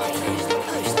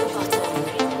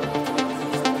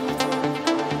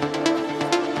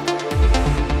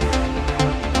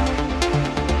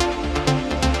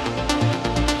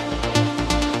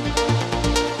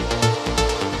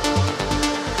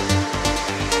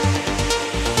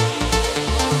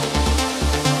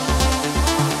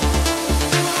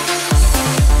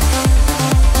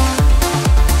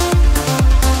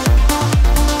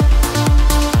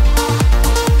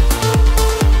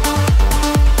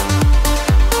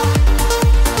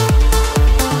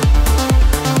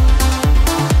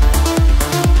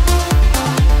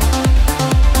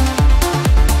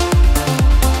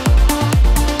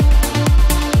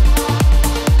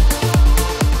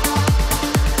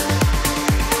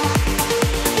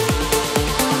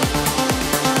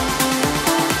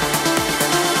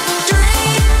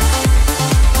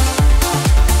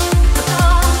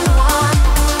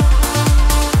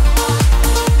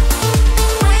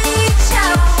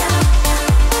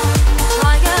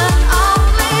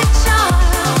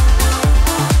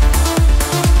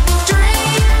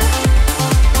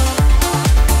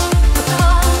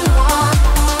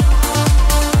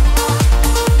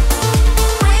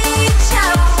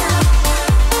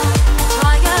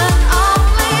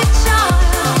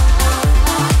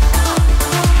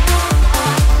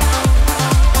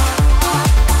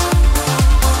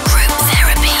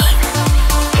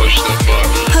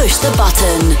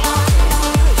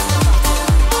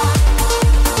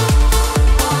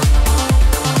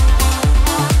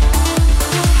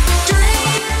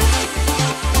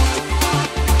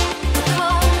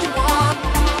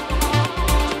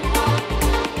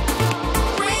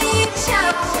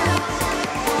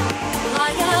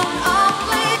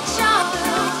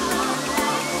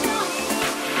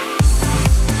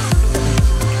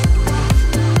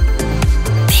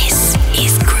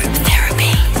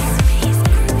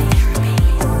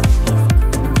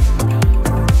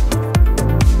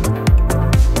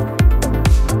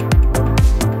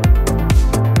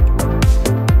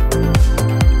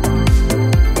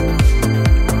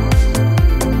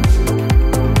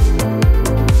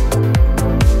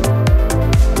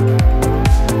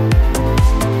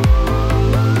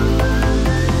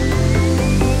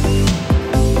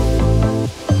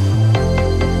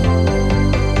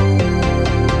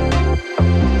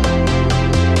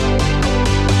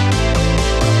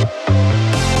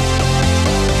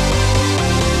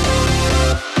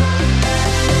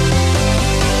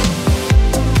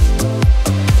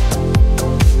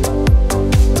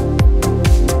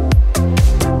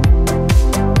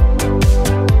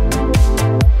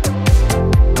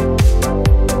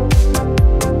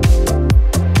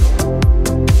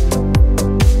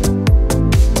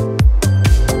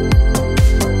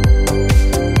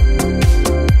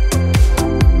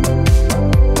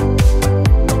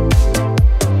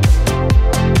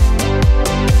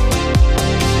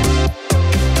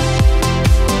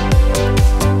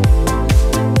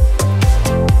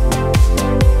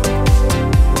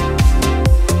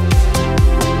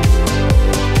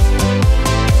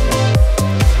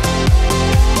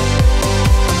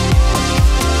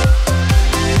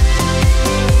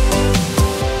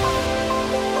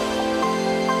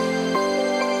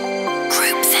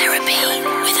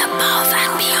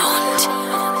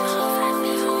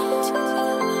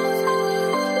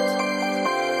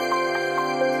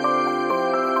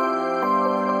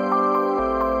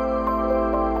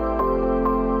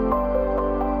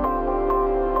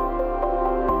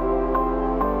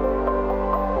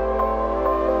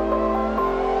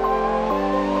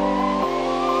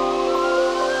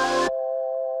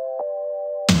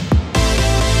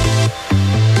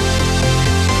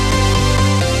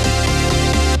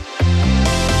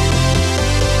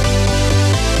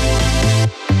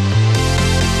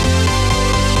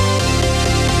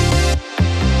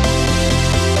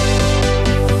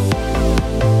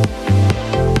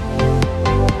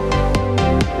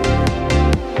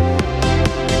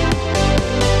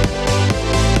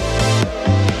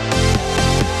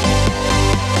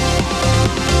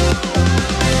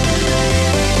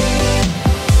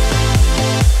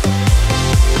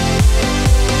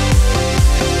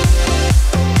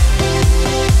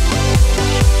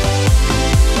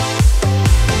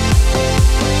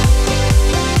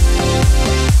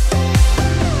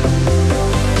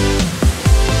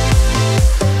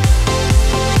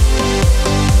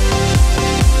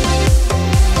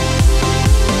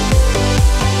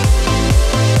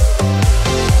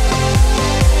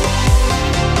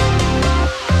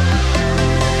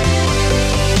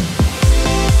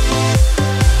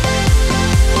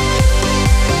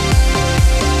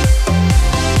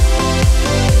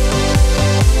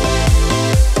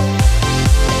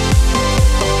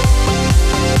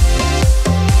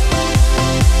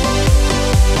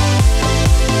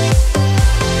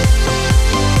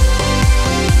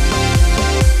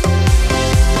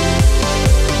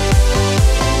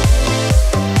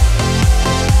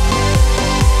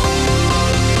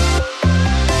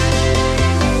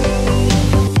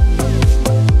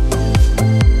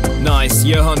 Vargas,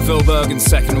 Johan Vilberg and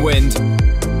Second Wind.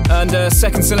 And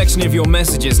second selection of your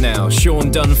messages now.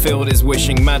 Sean Dunfield is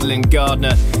wishing Madeline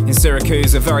Gardner in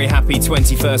Syracuse a very happy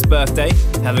 21st birthday.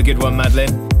 Have a good one,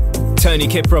 Madeline. Tony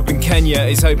Kiprop in Kenya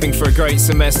is hoping for a great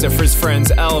semester for his friends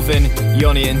Alvin,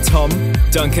 Yoni and Tom.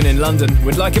 Duncan in London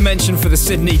would like a mention for the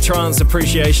Sydney Trance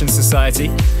Appreciation Society.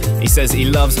 He says he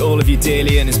loves all of you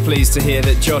dearly and is pleased to hear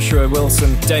that Joshua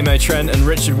Wilson, Damo Trent and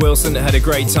Richard Wilson had a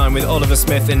great time with Oliver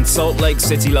Smith in Salt Lake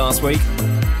City last week.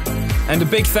 And a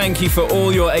big thank you for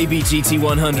all your ABGT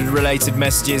 100 related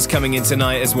messages coming in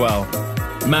tonight as well.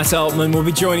 Matt Altman will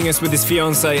be joining us with his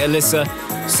fiancée Alyssa.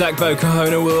 Sakbo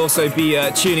Kahona will also be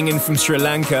tuning in from Sri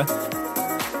Lanka.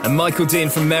 And Michael Dean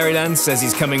from Maryland says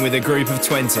he's coming with a group of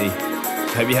 20.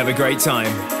 Hope you have a great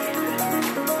time.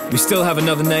 We still have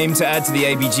another name to add to the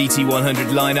ABGT 100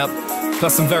 lineup,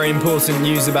 plus some very important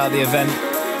news about the event.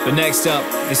 But next up,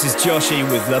 this is Joshi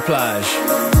with La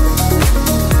Plage.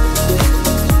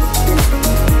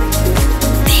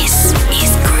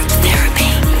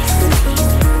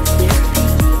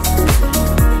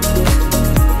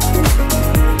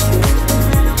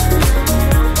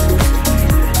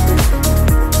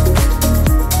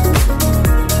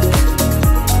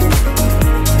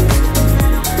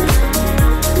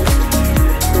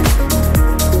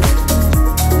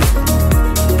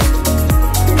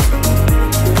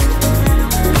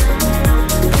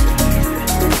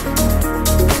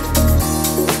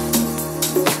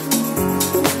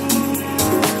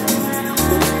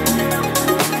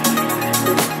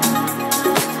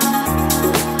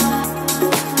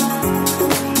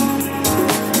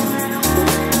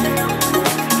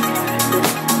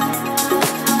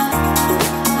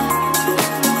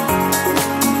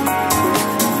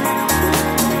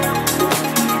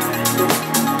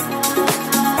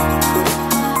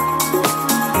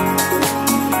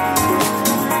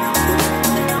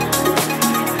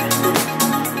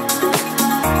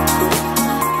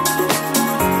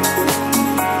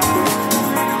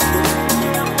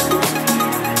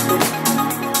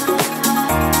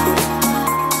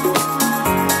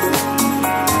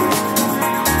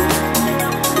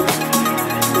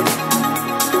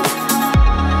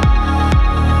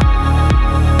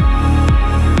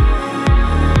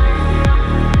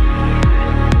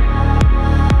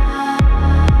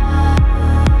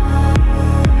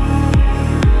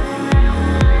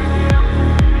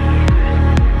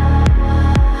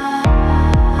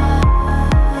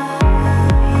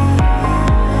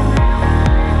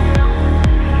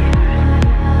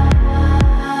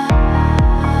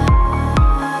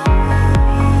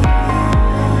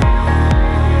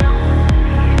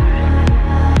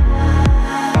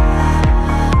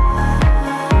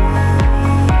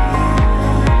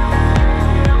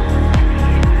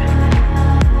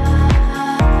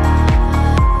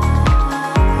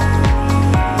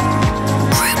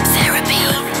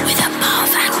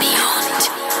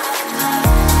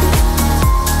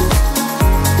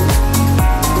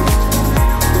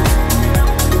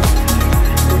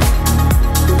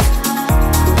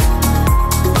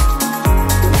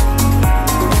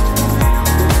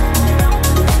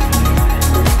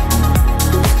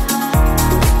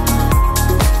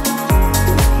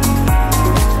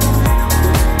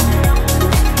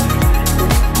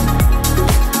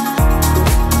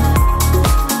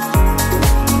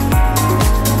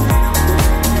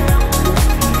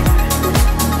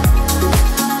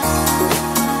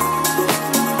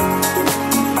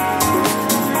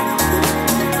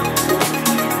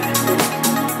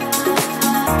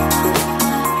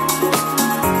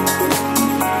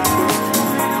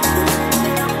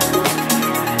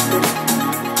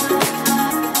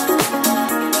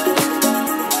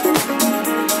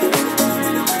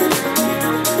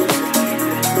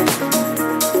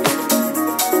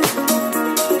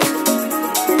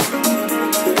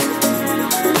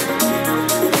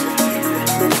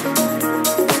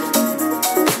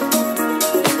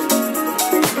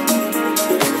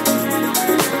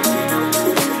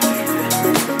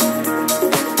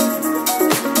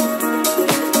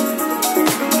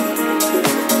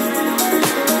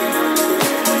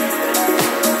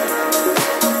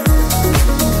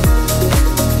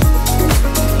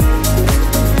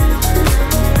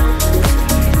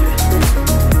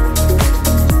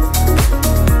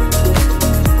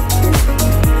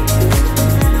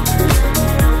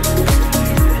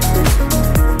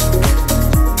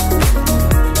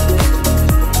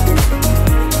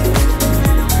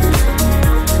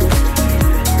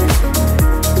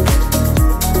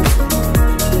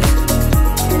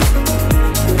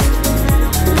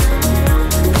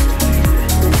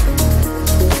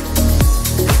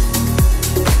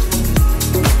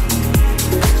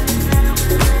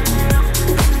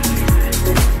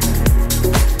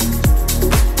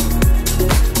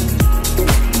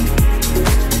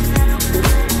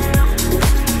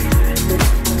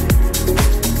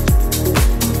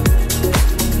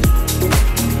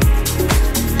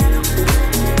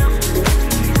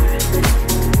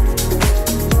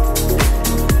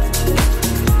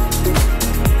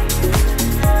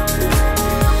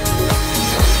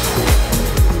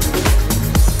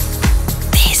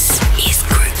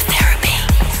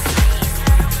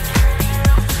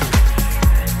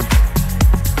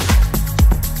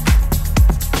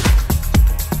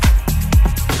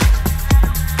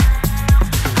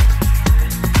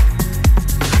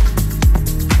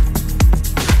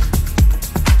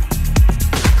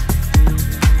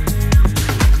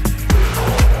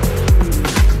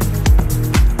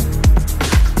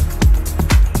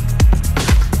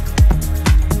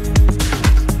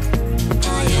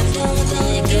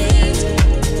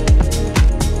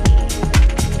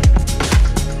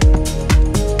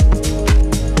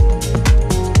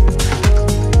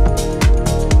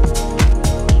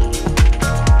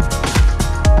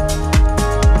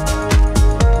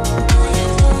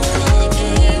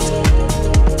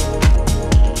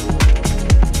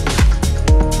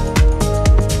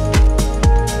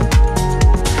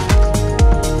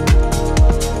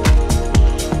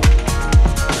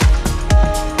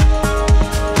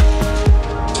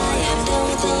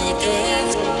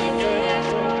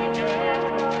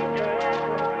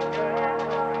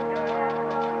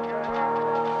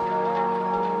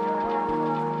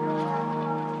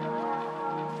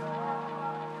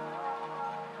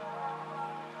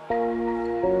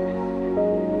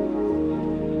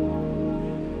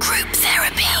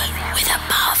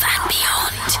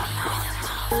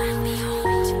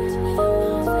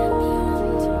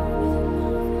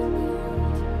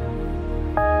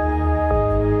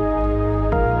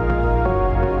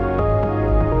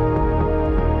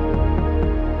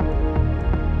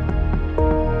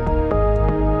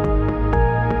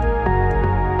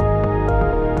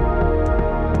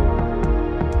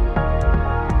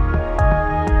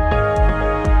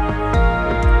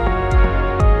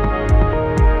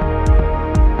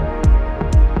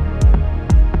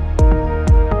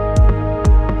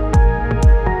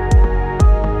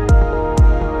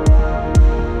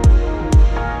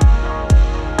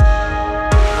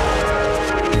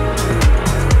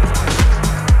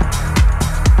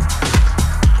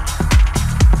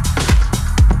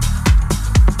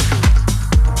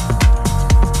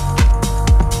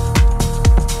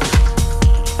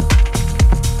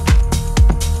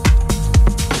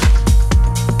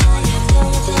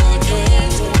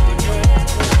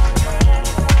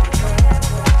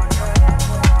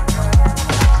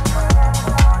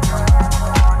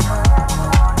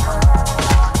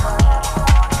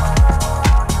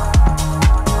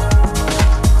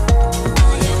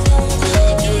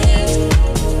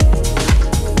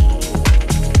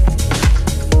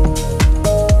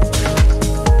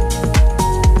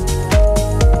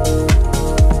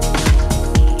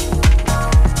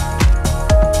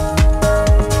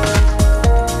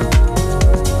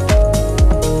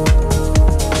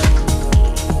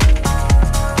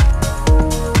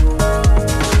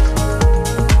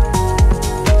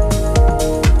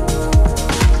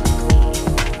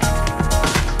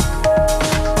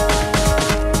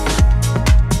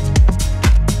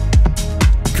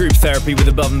 Group Therapy with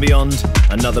Above and Beyond.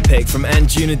 Another pick from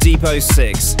Anjunadeep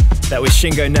 06. That was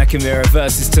Shingo Nakamura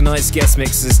versus tonight's guest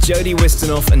mixers Jody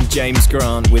Wisternoff and James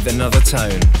Grant with Another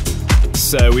Tone.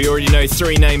 So we already know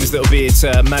three names that will be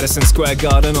at Madison Square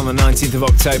Garden on the 19th of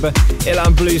October.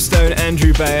 Ilan, Bluestone,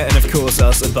 Anjunabeats, and of course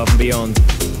us, Above and Beyond.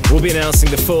 We'll be announcing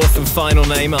the fourth and final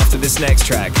name after this next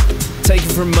track. Taken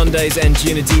from Monday's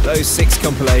Anjunadeep 06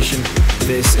 compilation,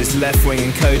 this is Left Wing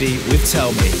and Cody with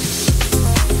Tell Me.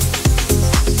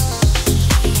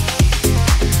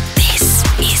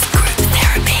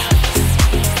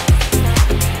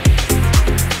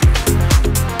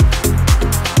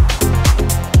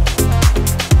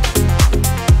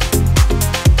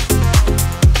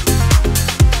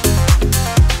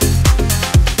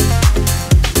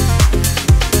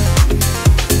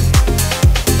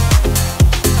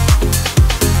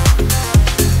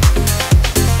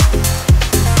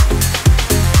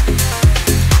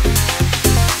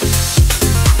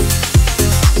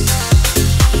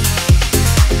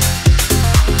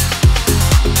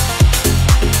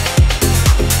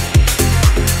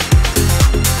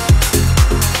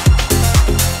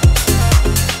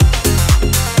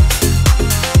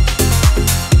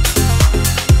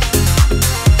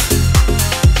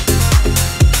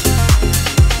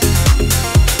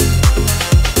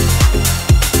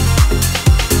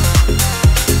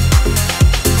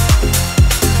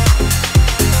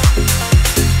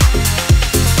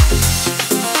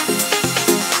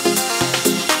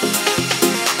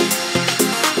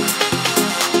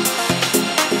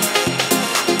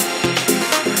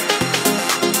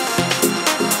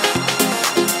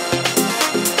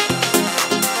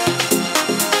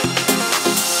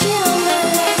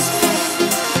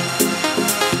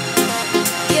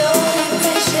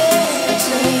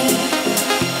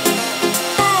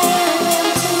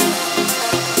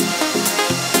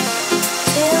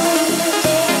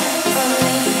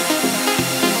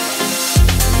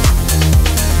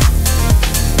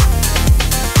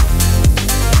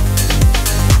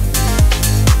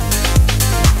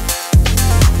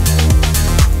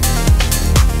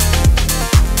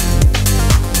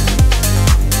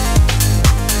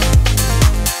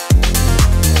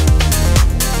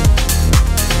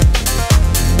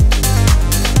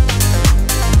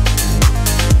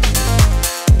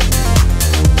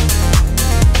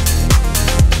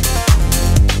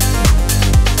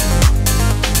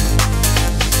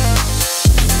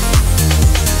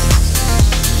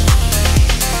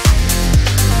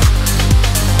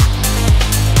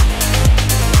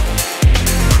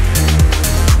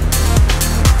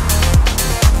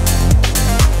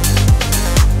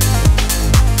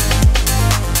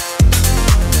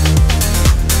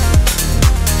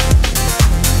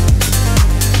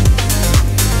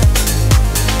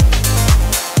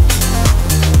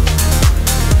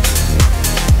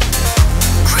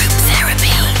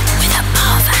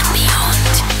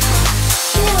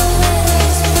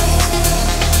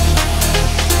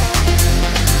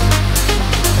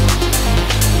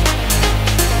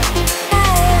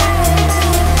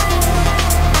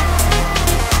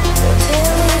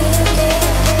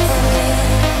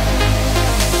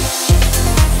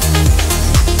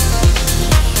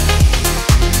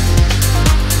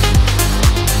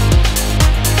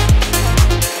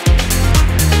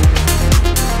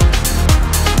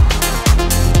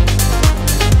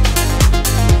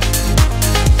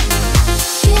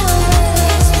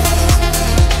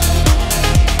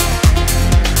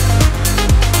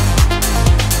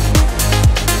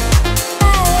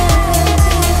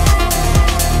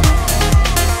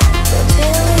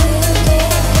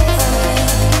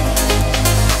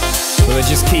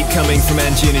 From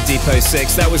Anjunadeep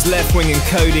 06. That was Left Wing and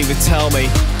Cody with Tell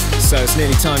Me. So it's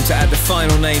nearly time to add the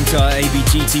final name to our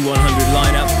ABGT 100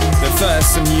 lineup. But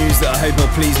first, some news that I hope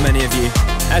will please many of you.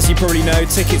 As you probably know,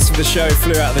 tickets for the show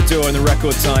flew out the door in the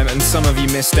record time and some of you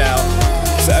missed out.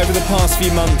 So over the past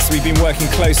few months, we've been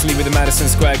working closely with the Madison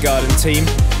Square Garden team.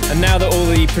 And now that all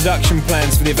the production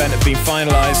plans for the event have been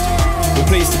finalised,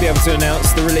 we're pleased to be able to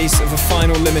announce the release of a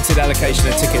final limited allocation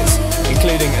of tickets,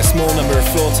 including a small number of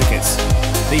floor tickets.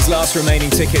 These last remaining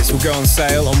tickets will go on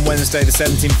sale on Wednesday the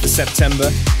 17th of September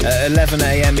at 11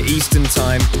 AM Eastern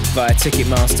Time via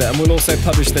Ticketmaster, and we'll also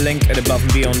publish the link at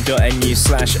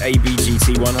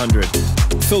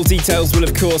aboveandbeyond.nu/ABGT100. Full details will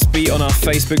of course be on our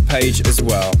Facebook page as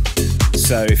well.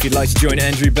 So if you'd like to join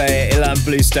Anjunabeats, Ilan,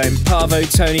 Bluestone, Parvo,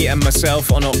 Tony and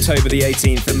myself on October the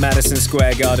 18th at Madison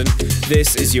Square Garden,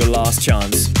 this is your last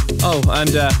chance. Oh,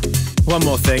 and one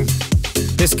more thing.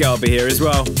 This guy will be here as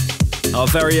well. Our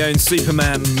very own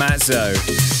Superman, Matzo.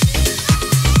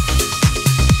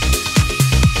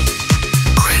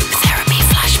 Group Therapy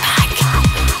Flashback.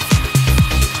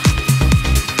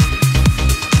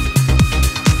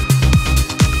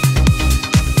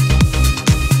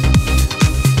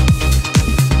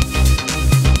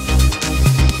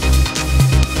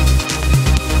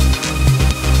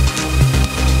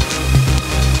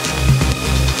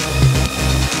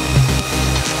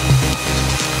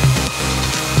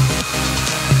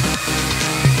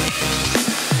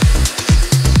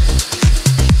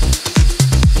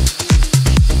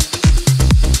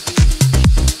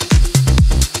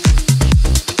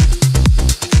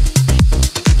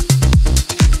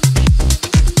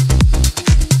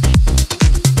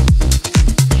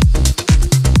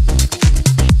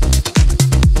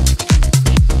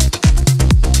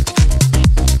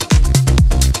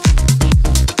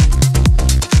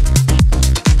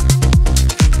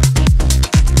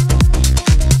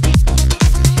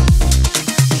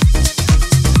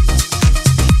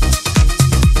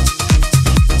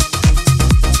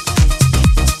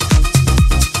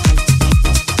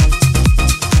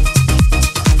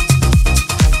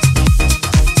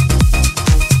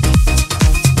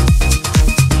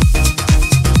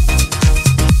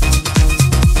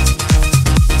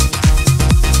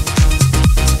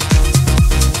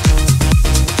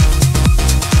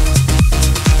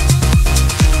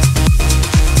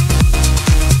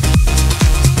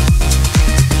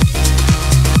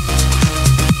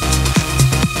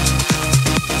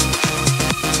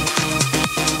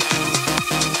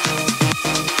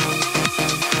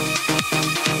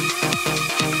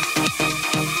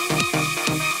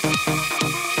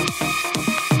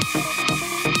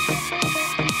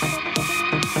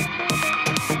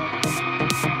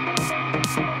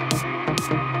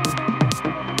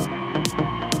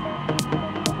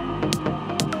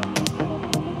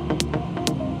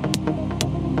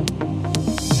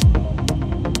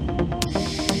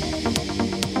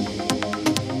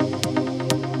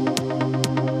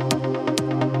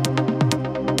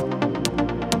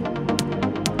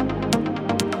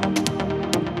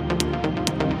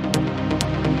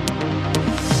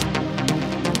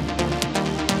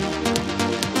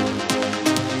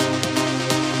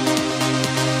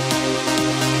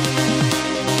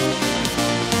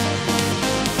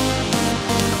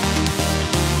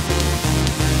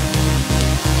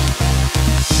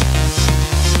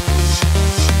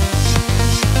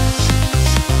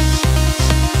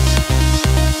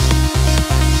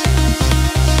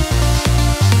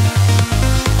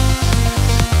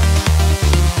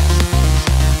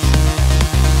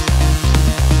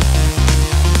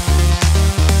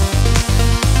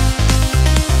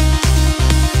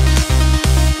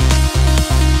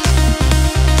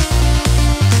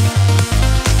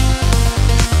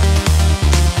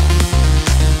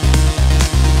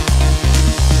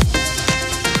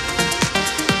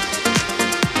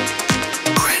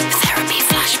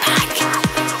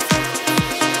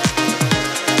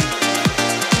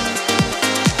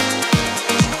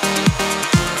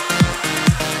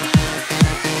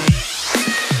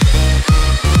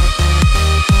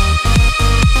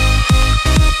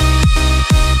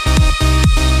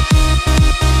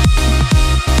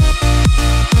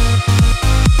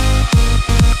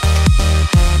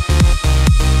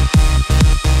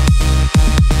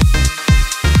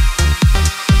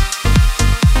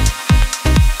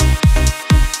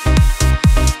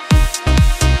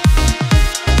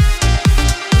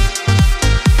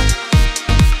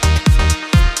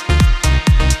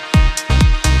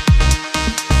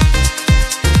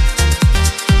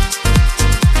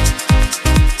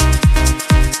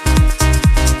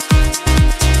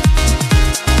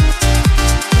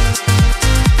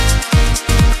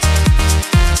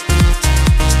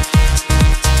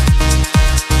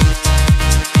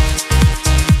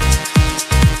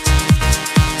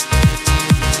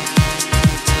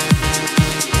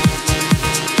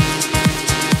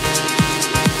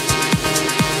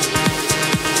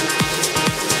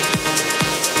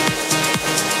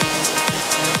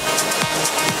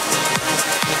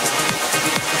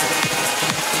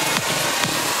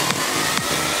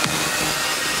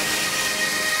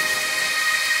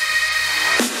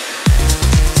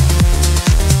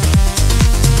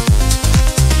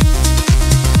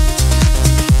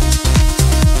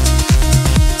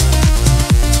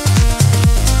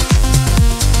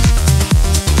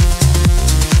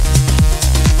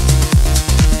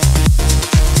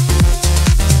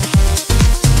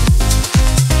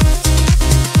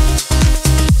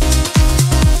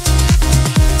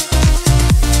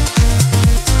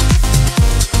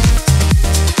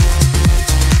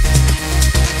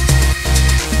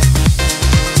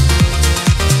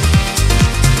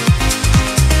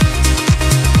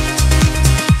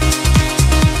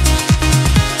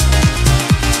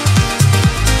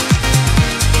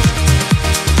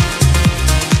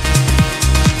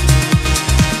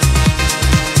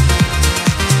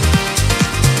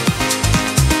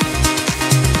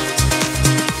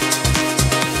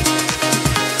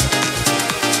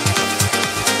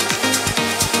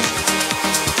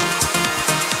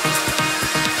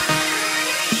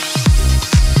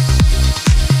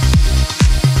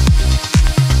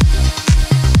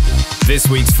 This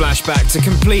week's flashback to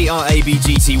complete our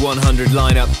ABGT 100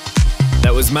 lineup.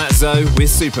 That was Matt Zoe with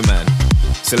Superman.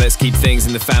 So let's keep things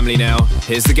in the family now.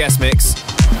 Here's the guest mix.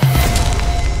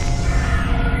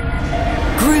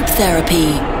 Group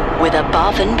therapy with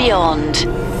Above and Beyond.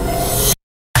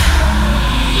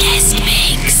 Guest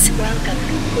mix.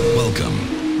 Welcome.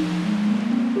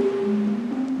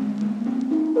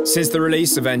 Since the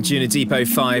release of Anjunadeep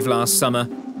 5 last summer,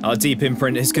 our deep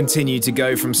imprint has continued to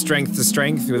go from strength to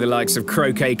strength, with the likes of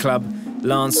Croquet Club,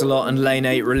 Lancelot and Lane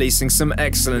 8 releasing some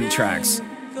excellent tracks.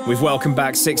 We've welcomed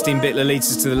back 16-bit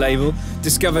Lolitas to the label,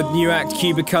 discovered new act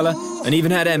Cubicolor, and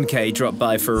even had MK drop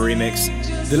by for a remix.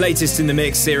 The latest in the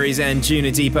mix series,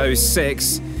 Anjunadeep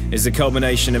 6, is the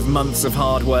culmination of months of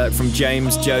hard work from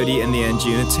James, Jody and the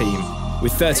Anjuna team,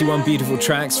 with 31 beautiful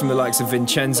tracks from the likes of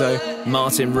Vincenzo,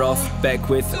 Martin Roth,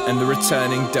 Beckwith and the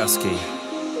returning Dusky.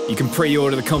 You can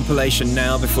pre-order the compilation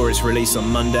now before its release on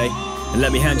Monday, and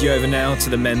let me hand you over now to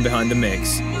the men behind the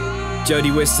mix, Jody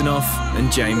Wisternoff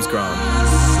and James Grum.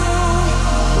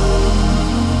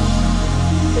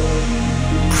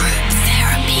 Group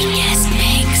therapy guest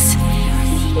mix.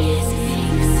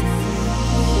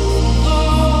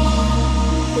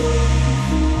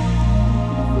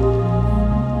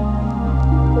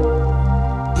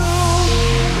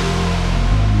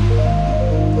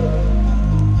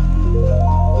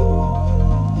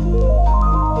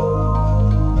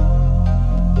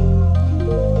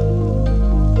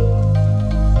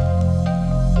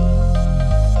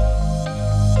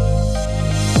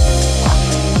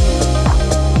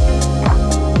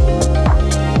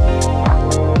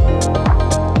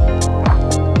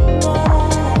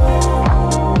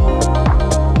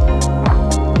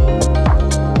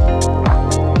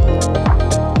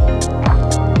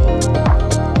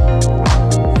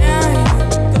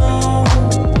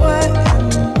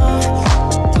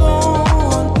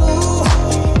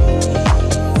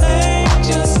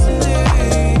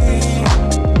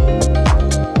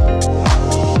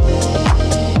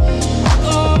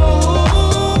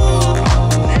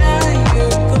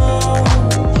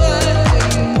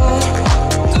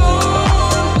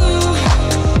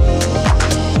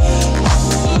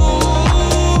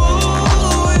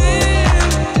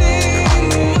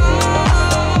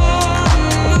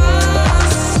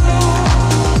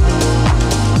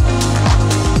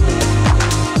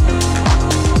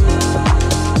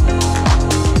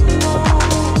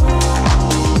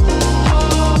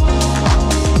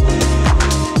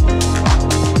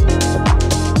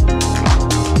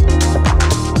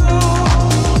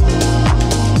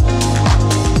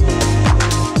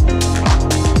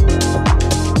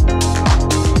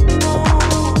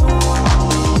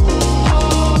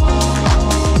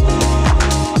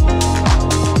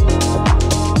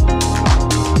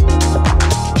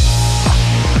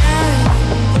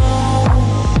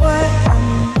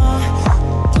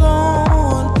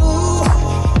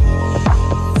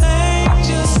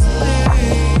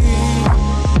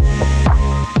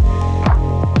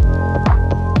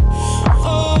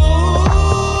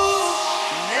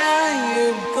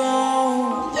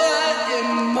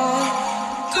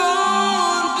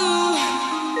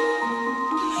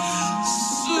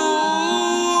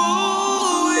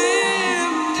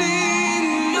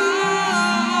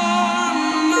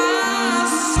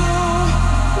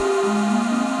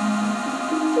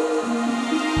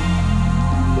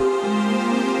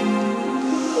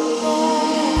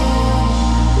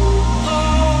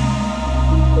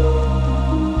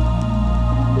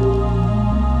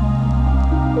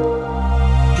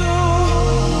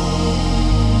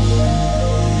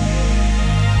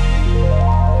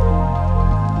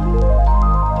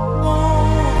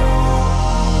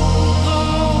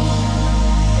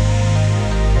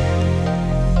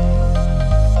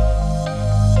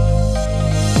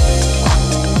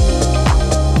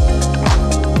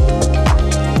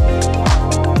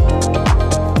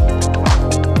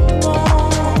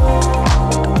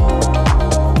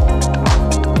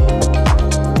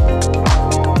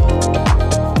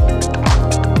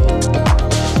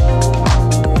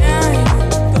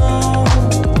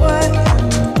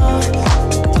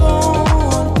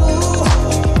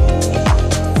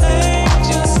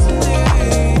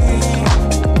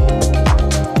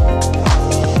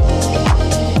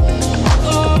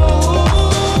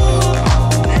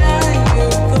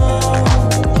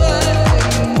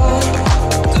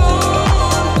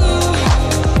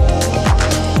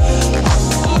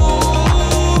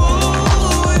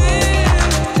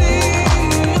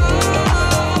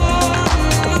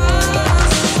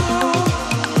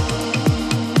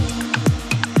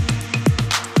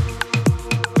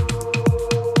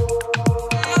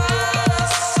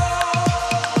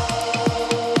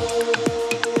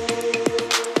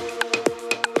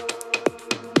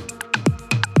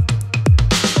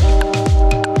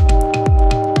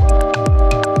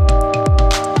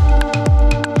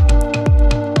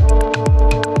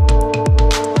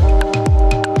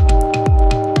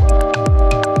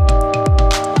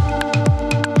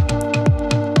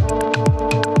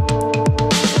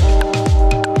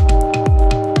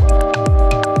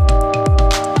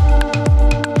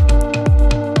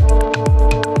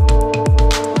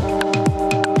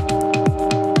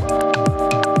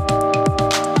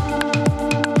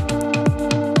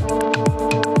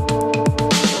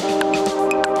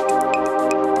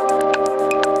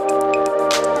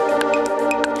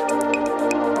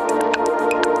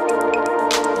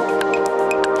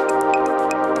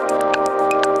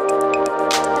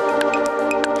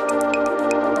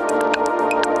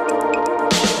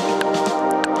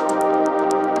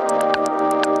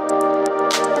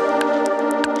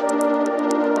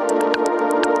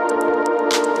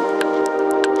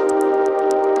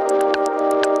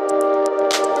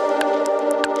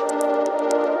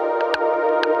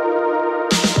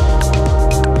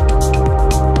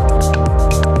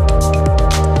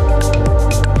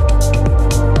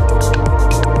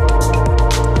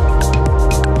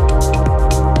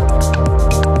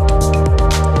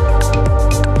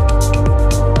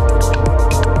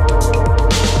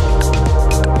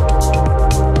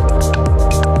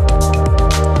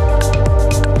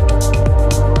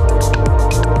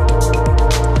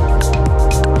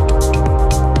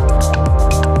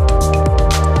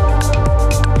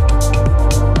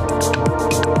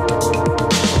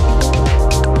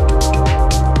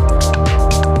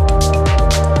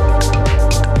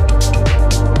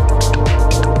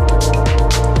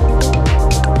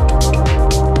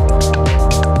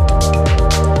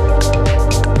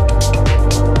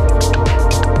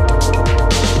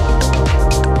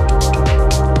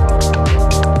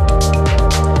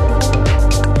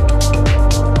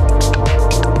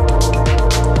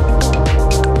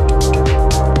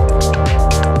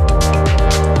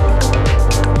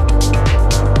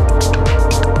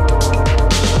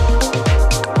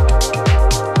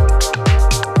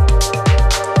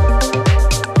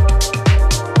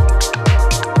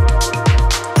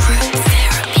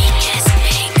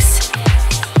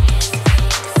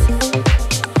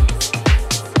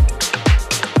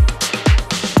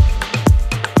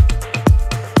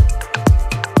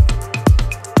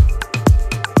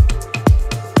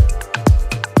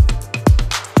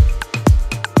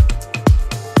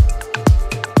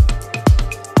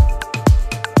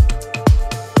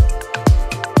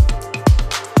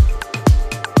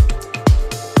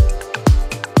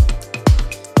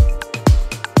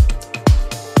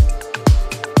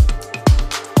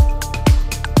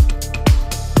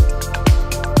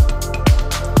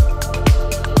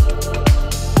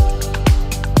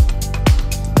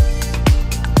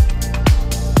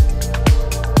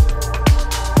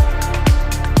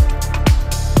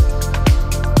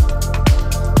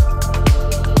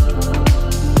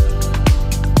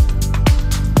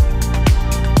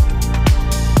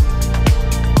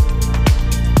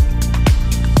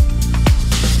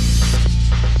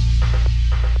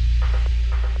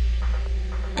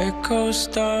 Echo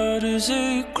start as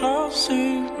it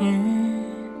crosses room.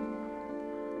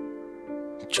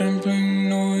 Trembling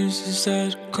noises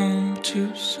that come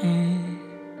too soon.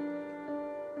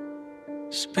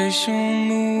 Spatial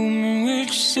movement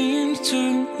which seems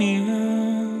too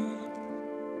near.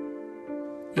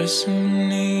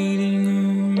 Resonating a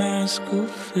mask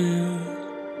of fear.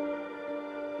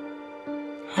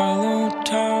 Hollow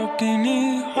talking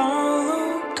in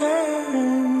hollow game.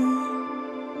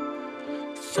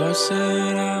 Thoughts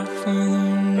set out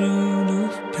from the root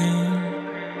of pain.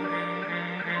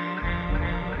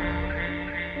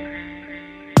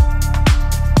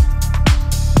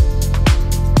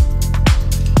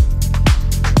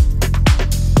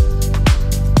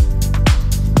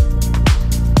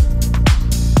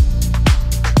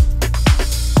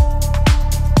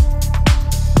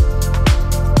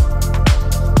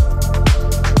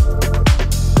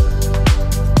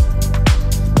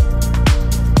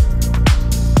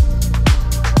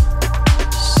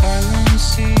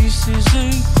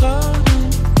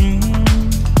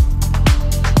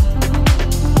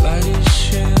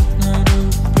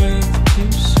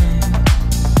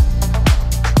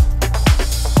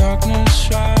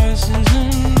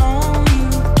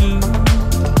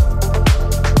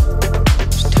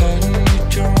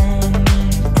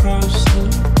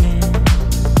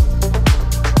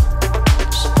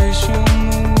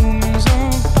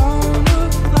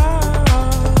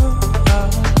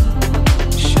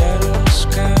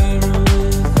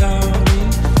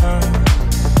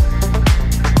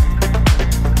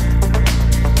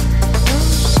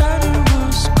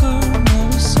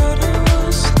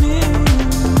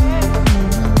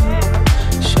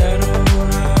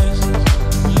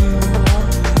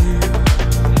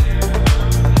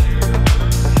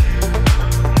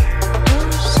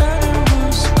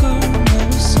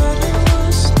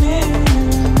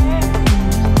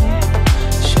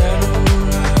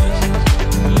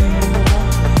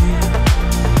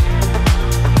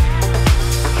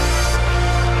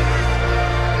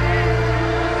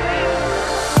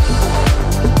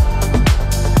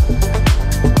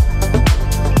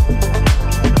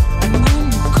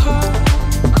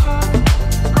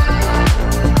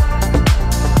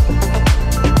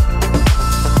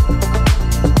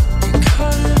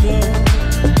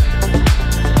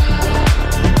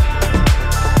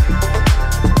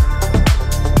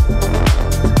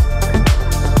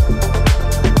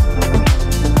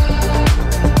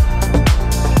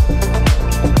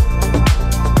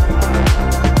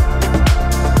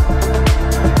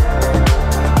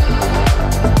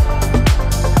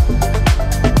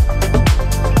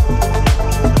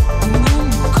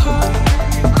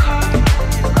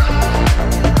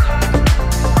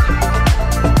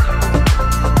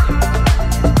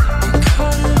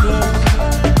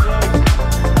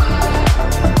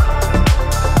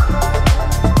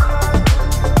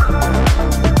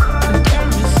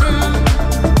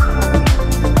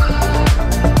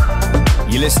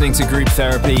 Listening to Group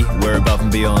Therapy, we're above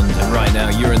and beyond, and right now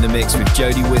you're in the mix with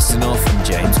Jody Wisternoff and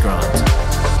James Grant.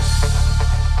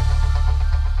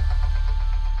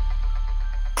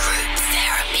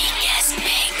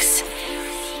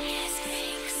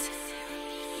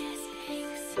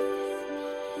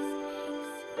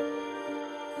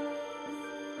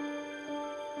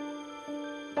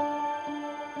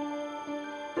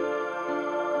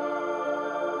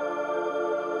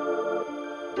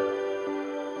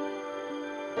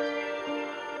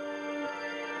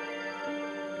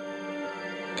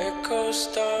 Echo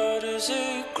start as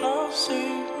it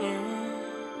crosses room.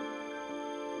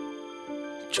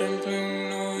 Trembling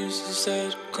noises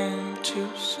that come too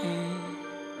soon.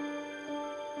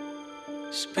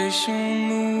 Spatial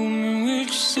movement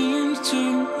which seems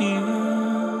too near.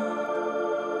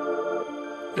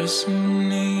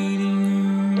 Resonating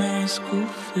a mask of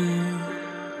fear.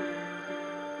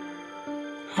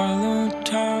 Hollow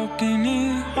talking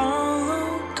in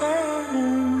hollow game.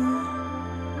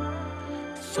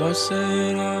 Thoughts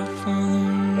set out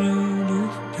from the root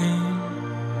of pain.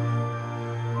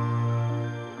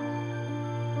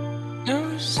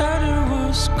 Never said it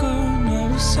was good,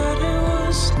 never said it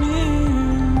was new.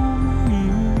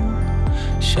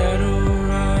 Shadow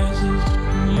rises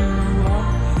and you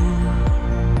are here.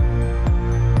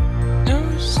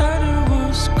 Never said it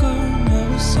was good,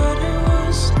 never said it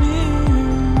was new.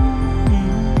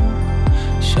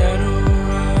 Shadow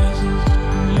rises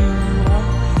and you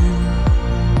are here.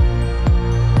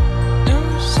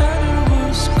 Never said it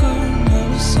was good,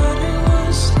 never said it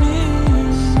was new.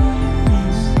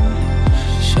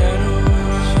 Shadow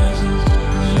rises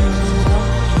and you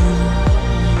are here.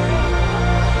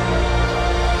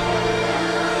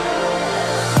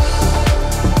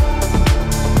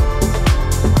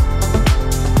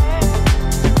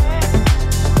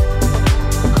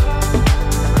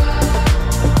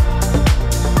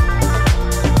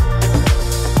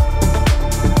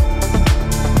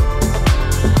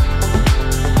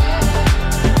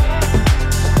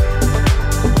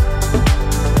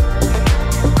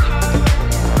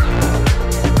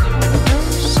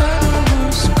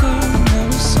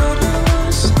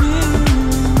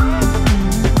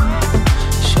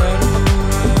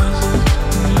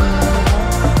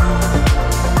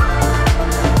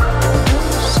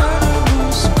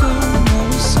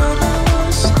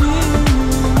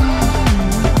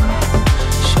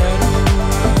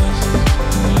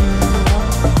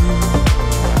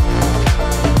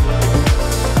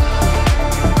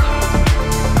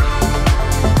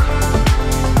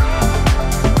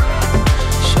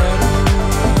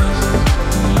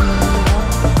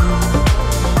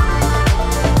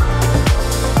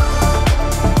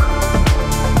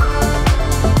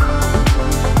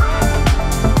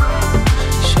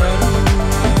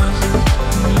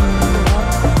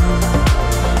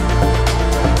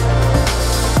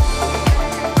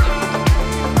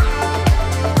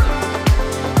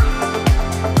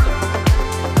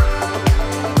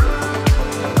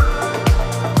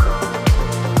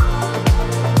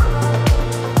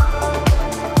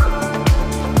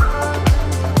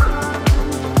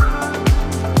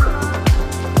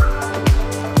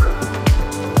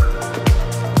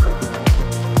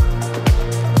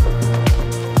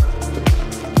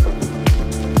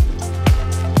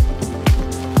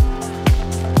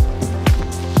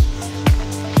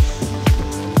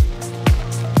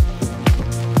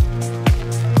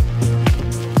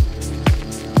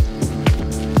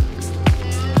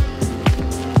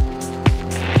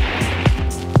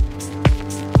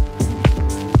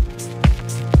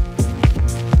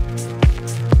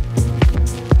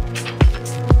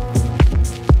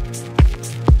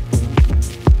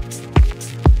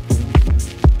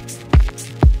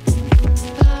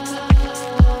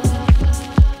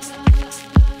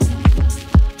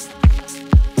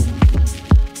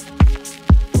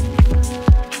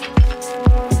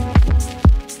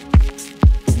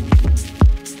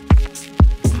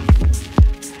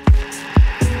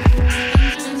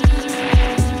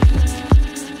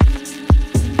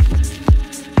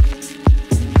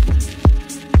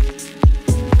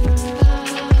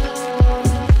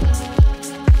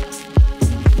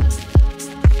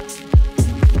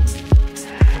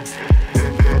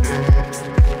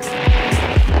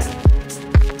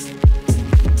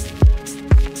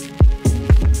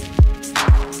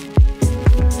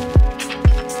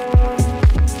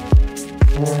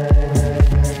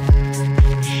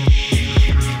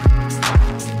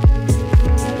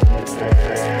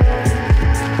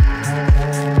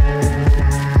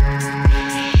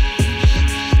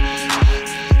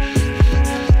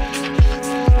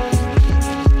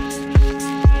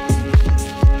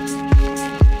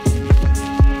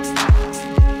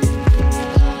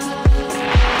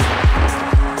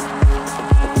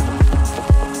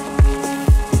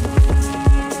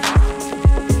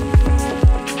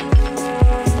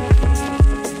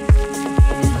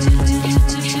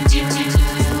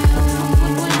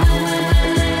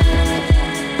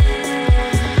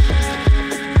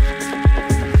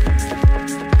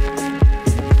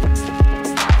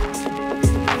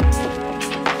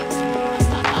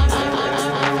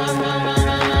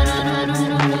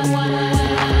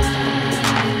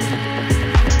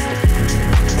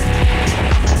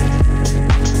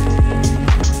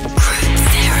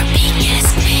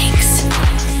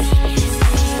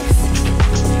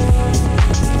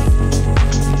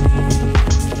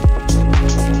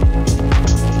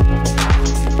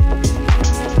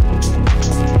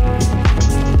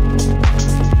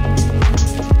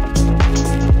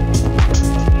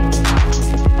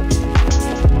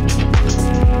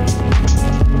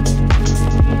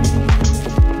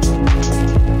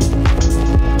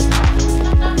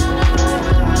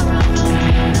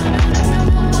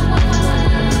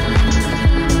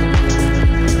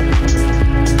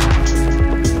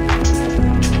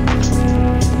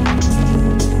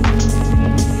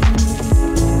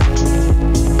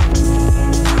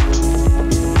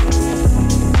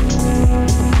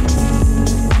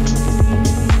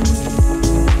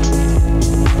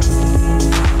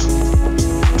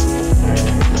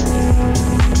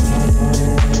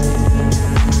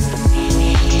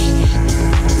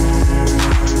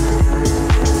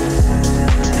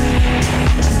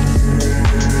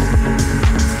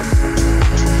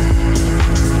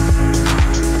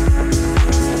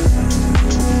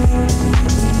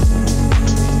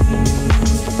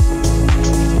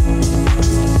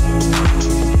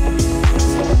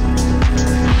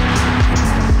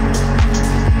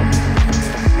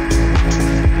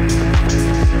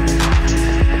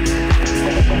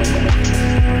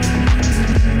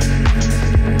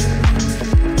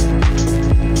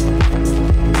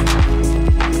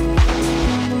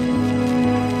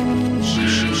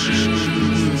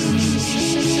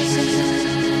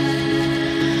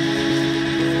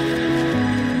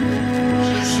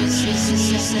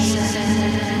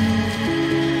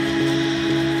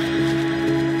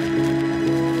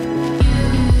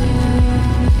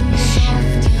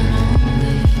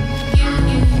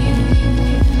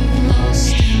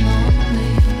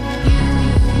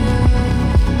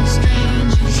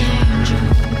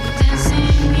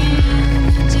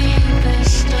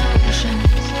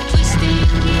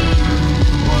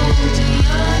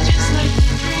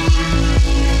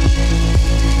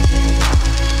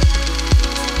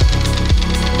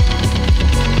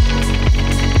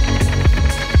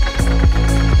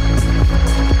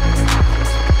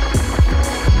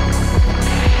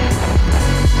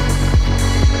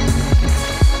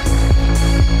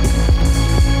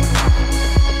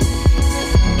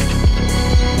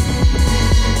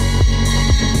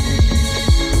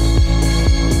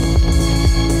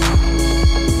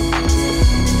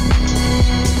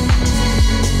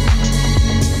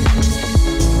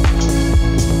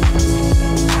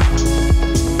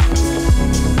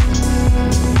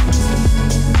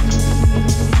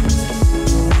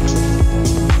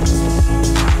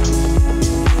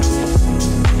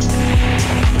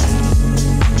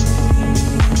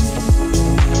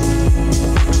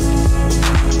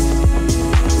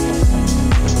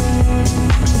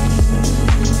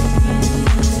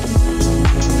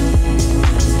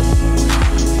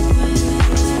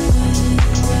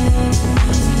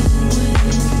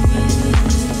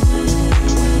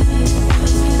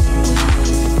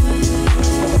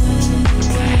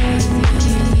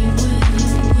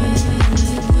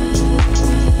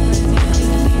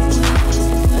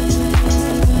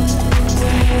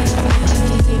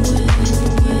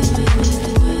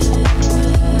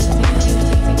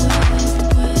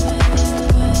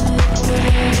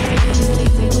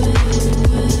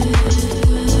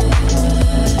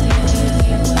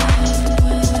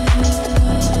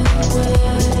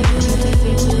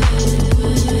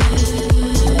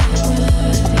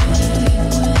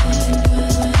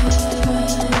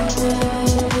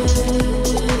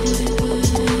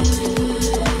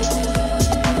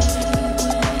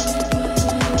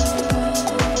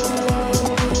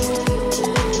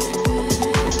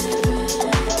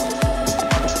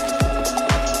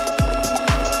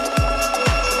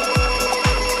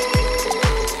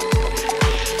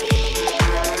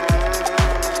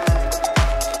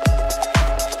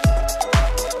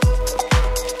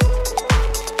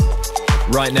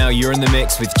 Right now, you're in the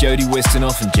mix with Jody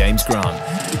Wisternoff and James Grant.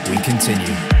 We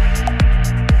continue.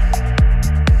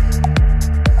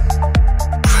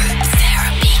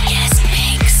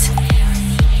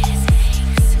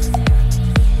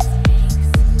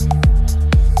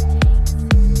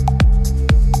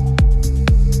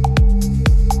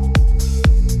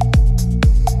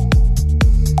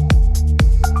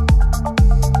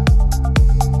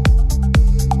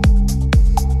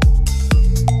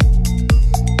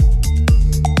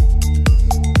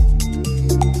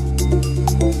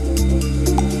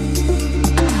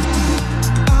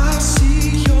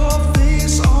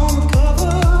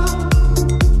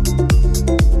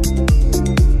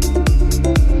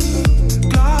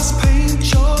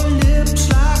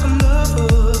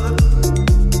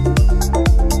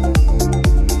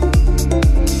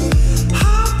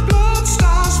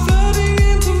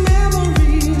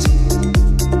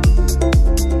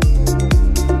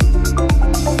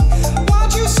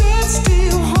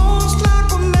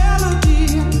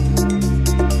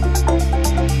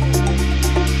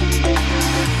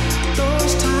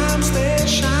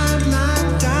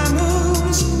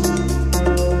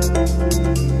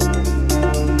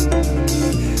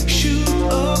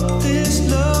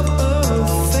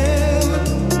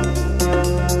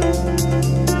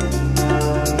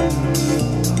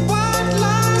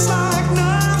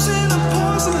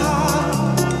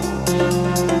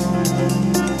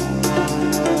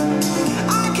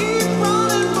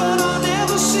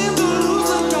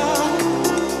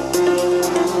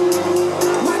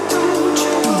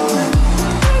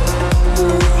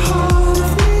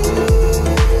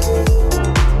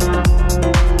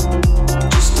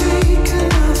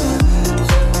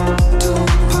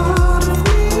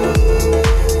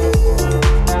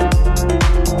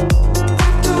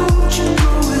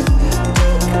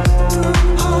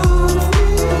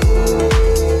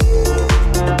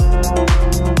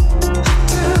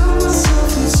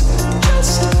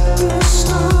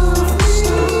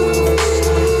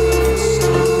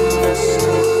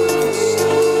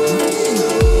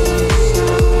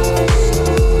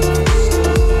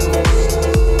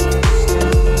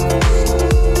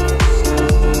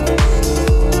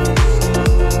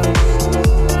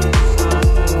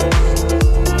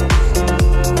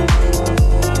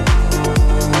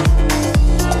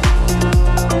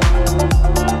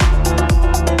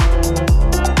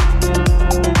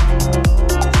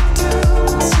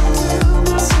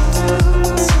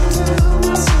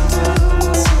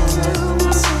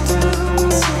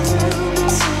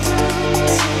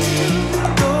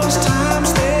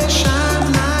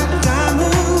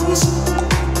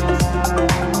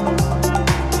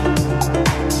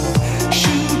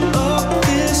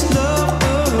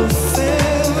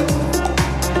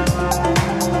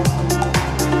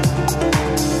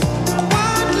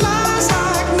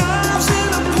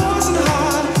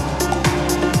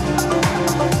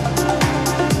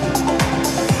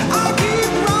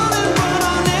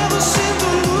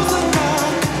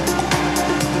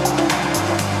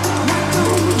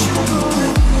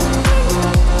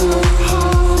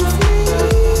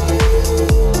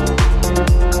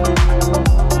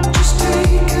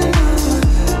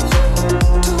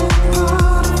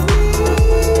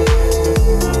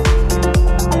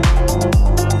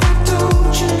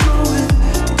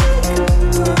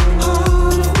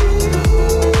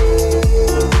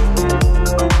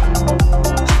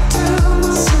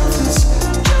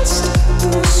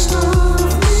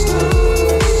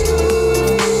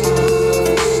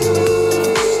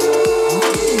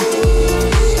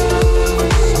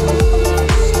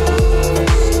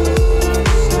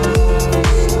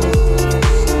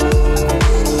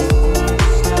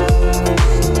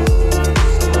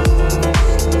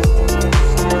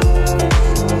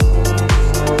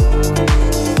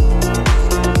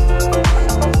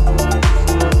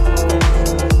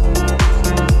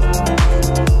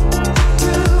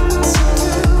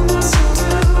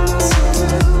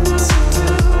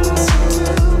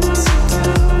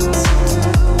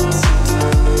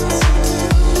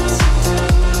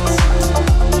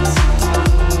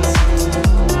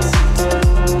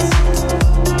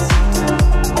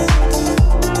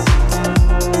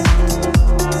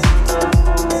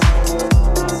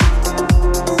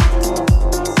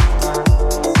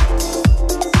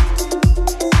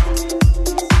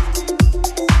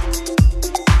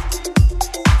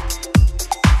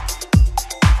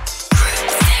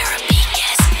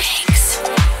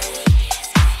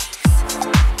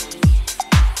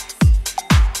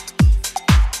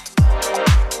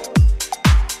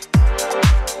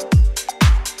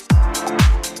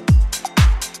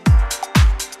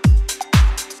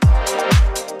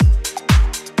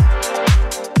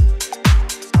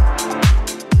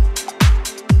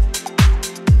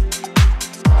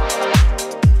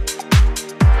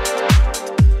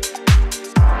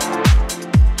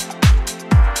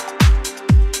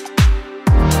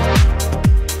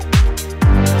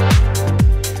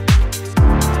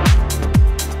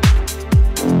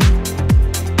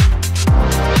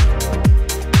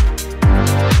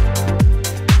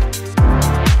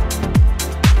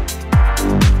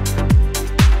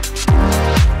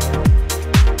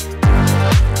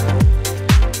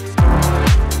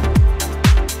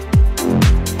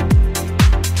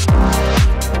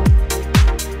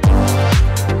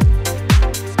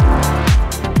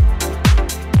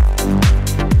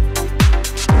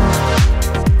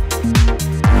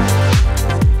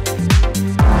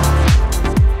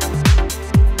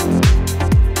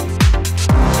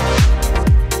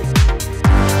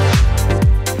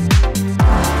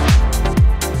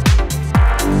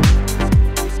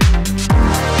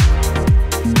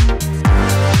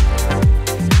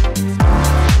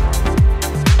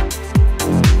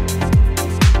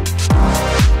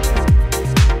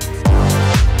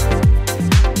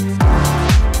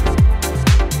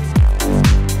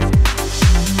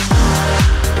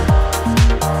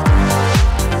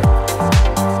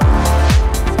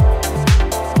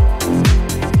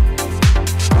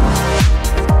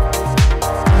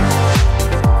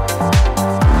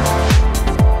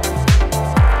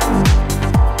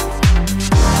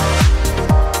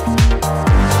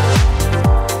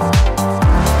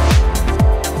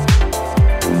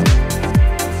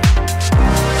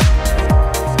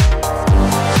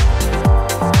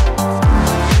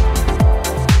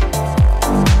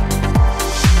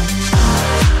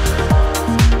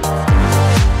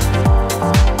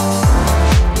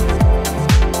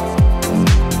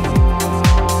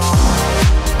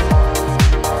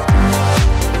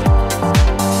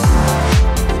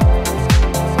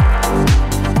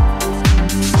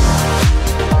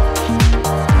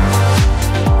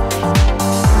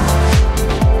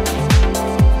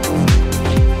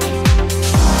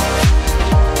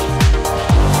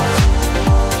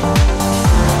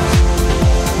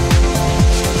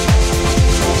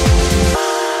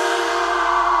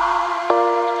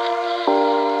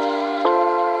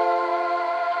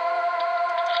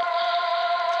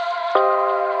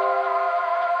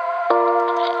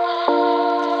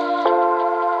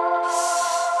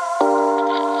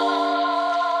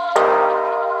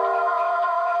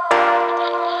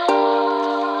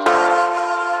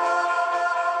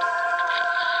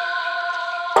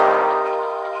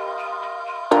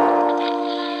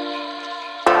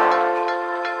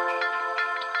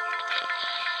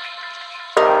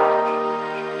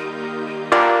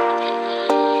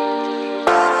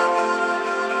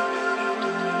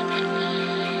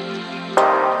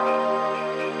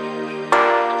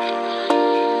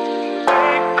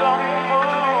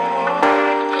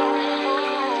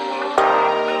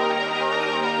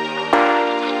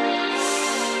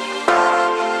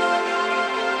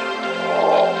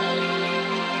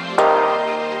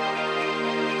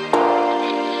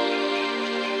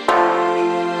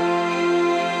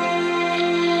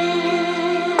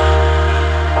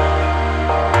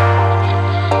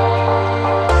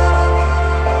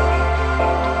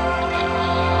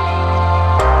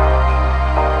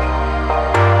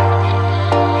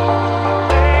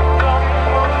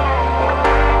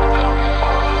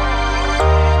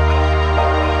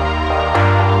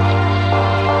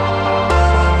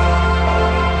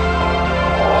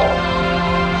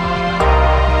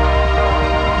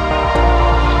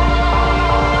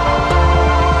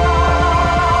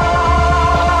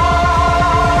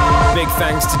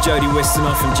 to Jody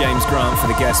Wisternoff and James Grant for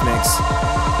the guest mix.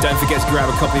 Don't forget to grab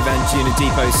a copy of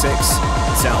Anjunadeep 06.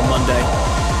 It's out on Monday.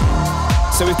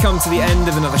 So we've come to the end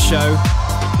of another show.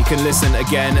 You can listen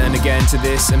again and again to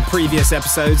this and previous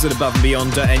episodes at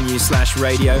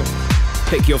aboveandbeyond.nu/radio.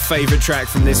 Pick your favourite track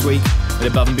from this week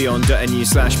at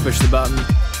aboveandbeyond.nu/pushthebutton.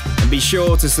 And be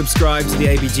sure to subscribe to the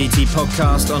ABGT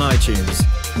podcast on iTunes.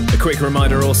 A quick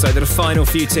reminder also that a final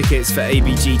few tickets for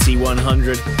ABGT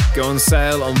 100 go on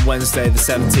sale on Wednesday the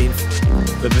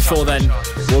 17th. But before then,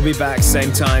 we'll be back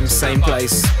same time, same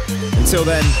place. Until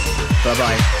then,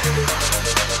 bye-bye.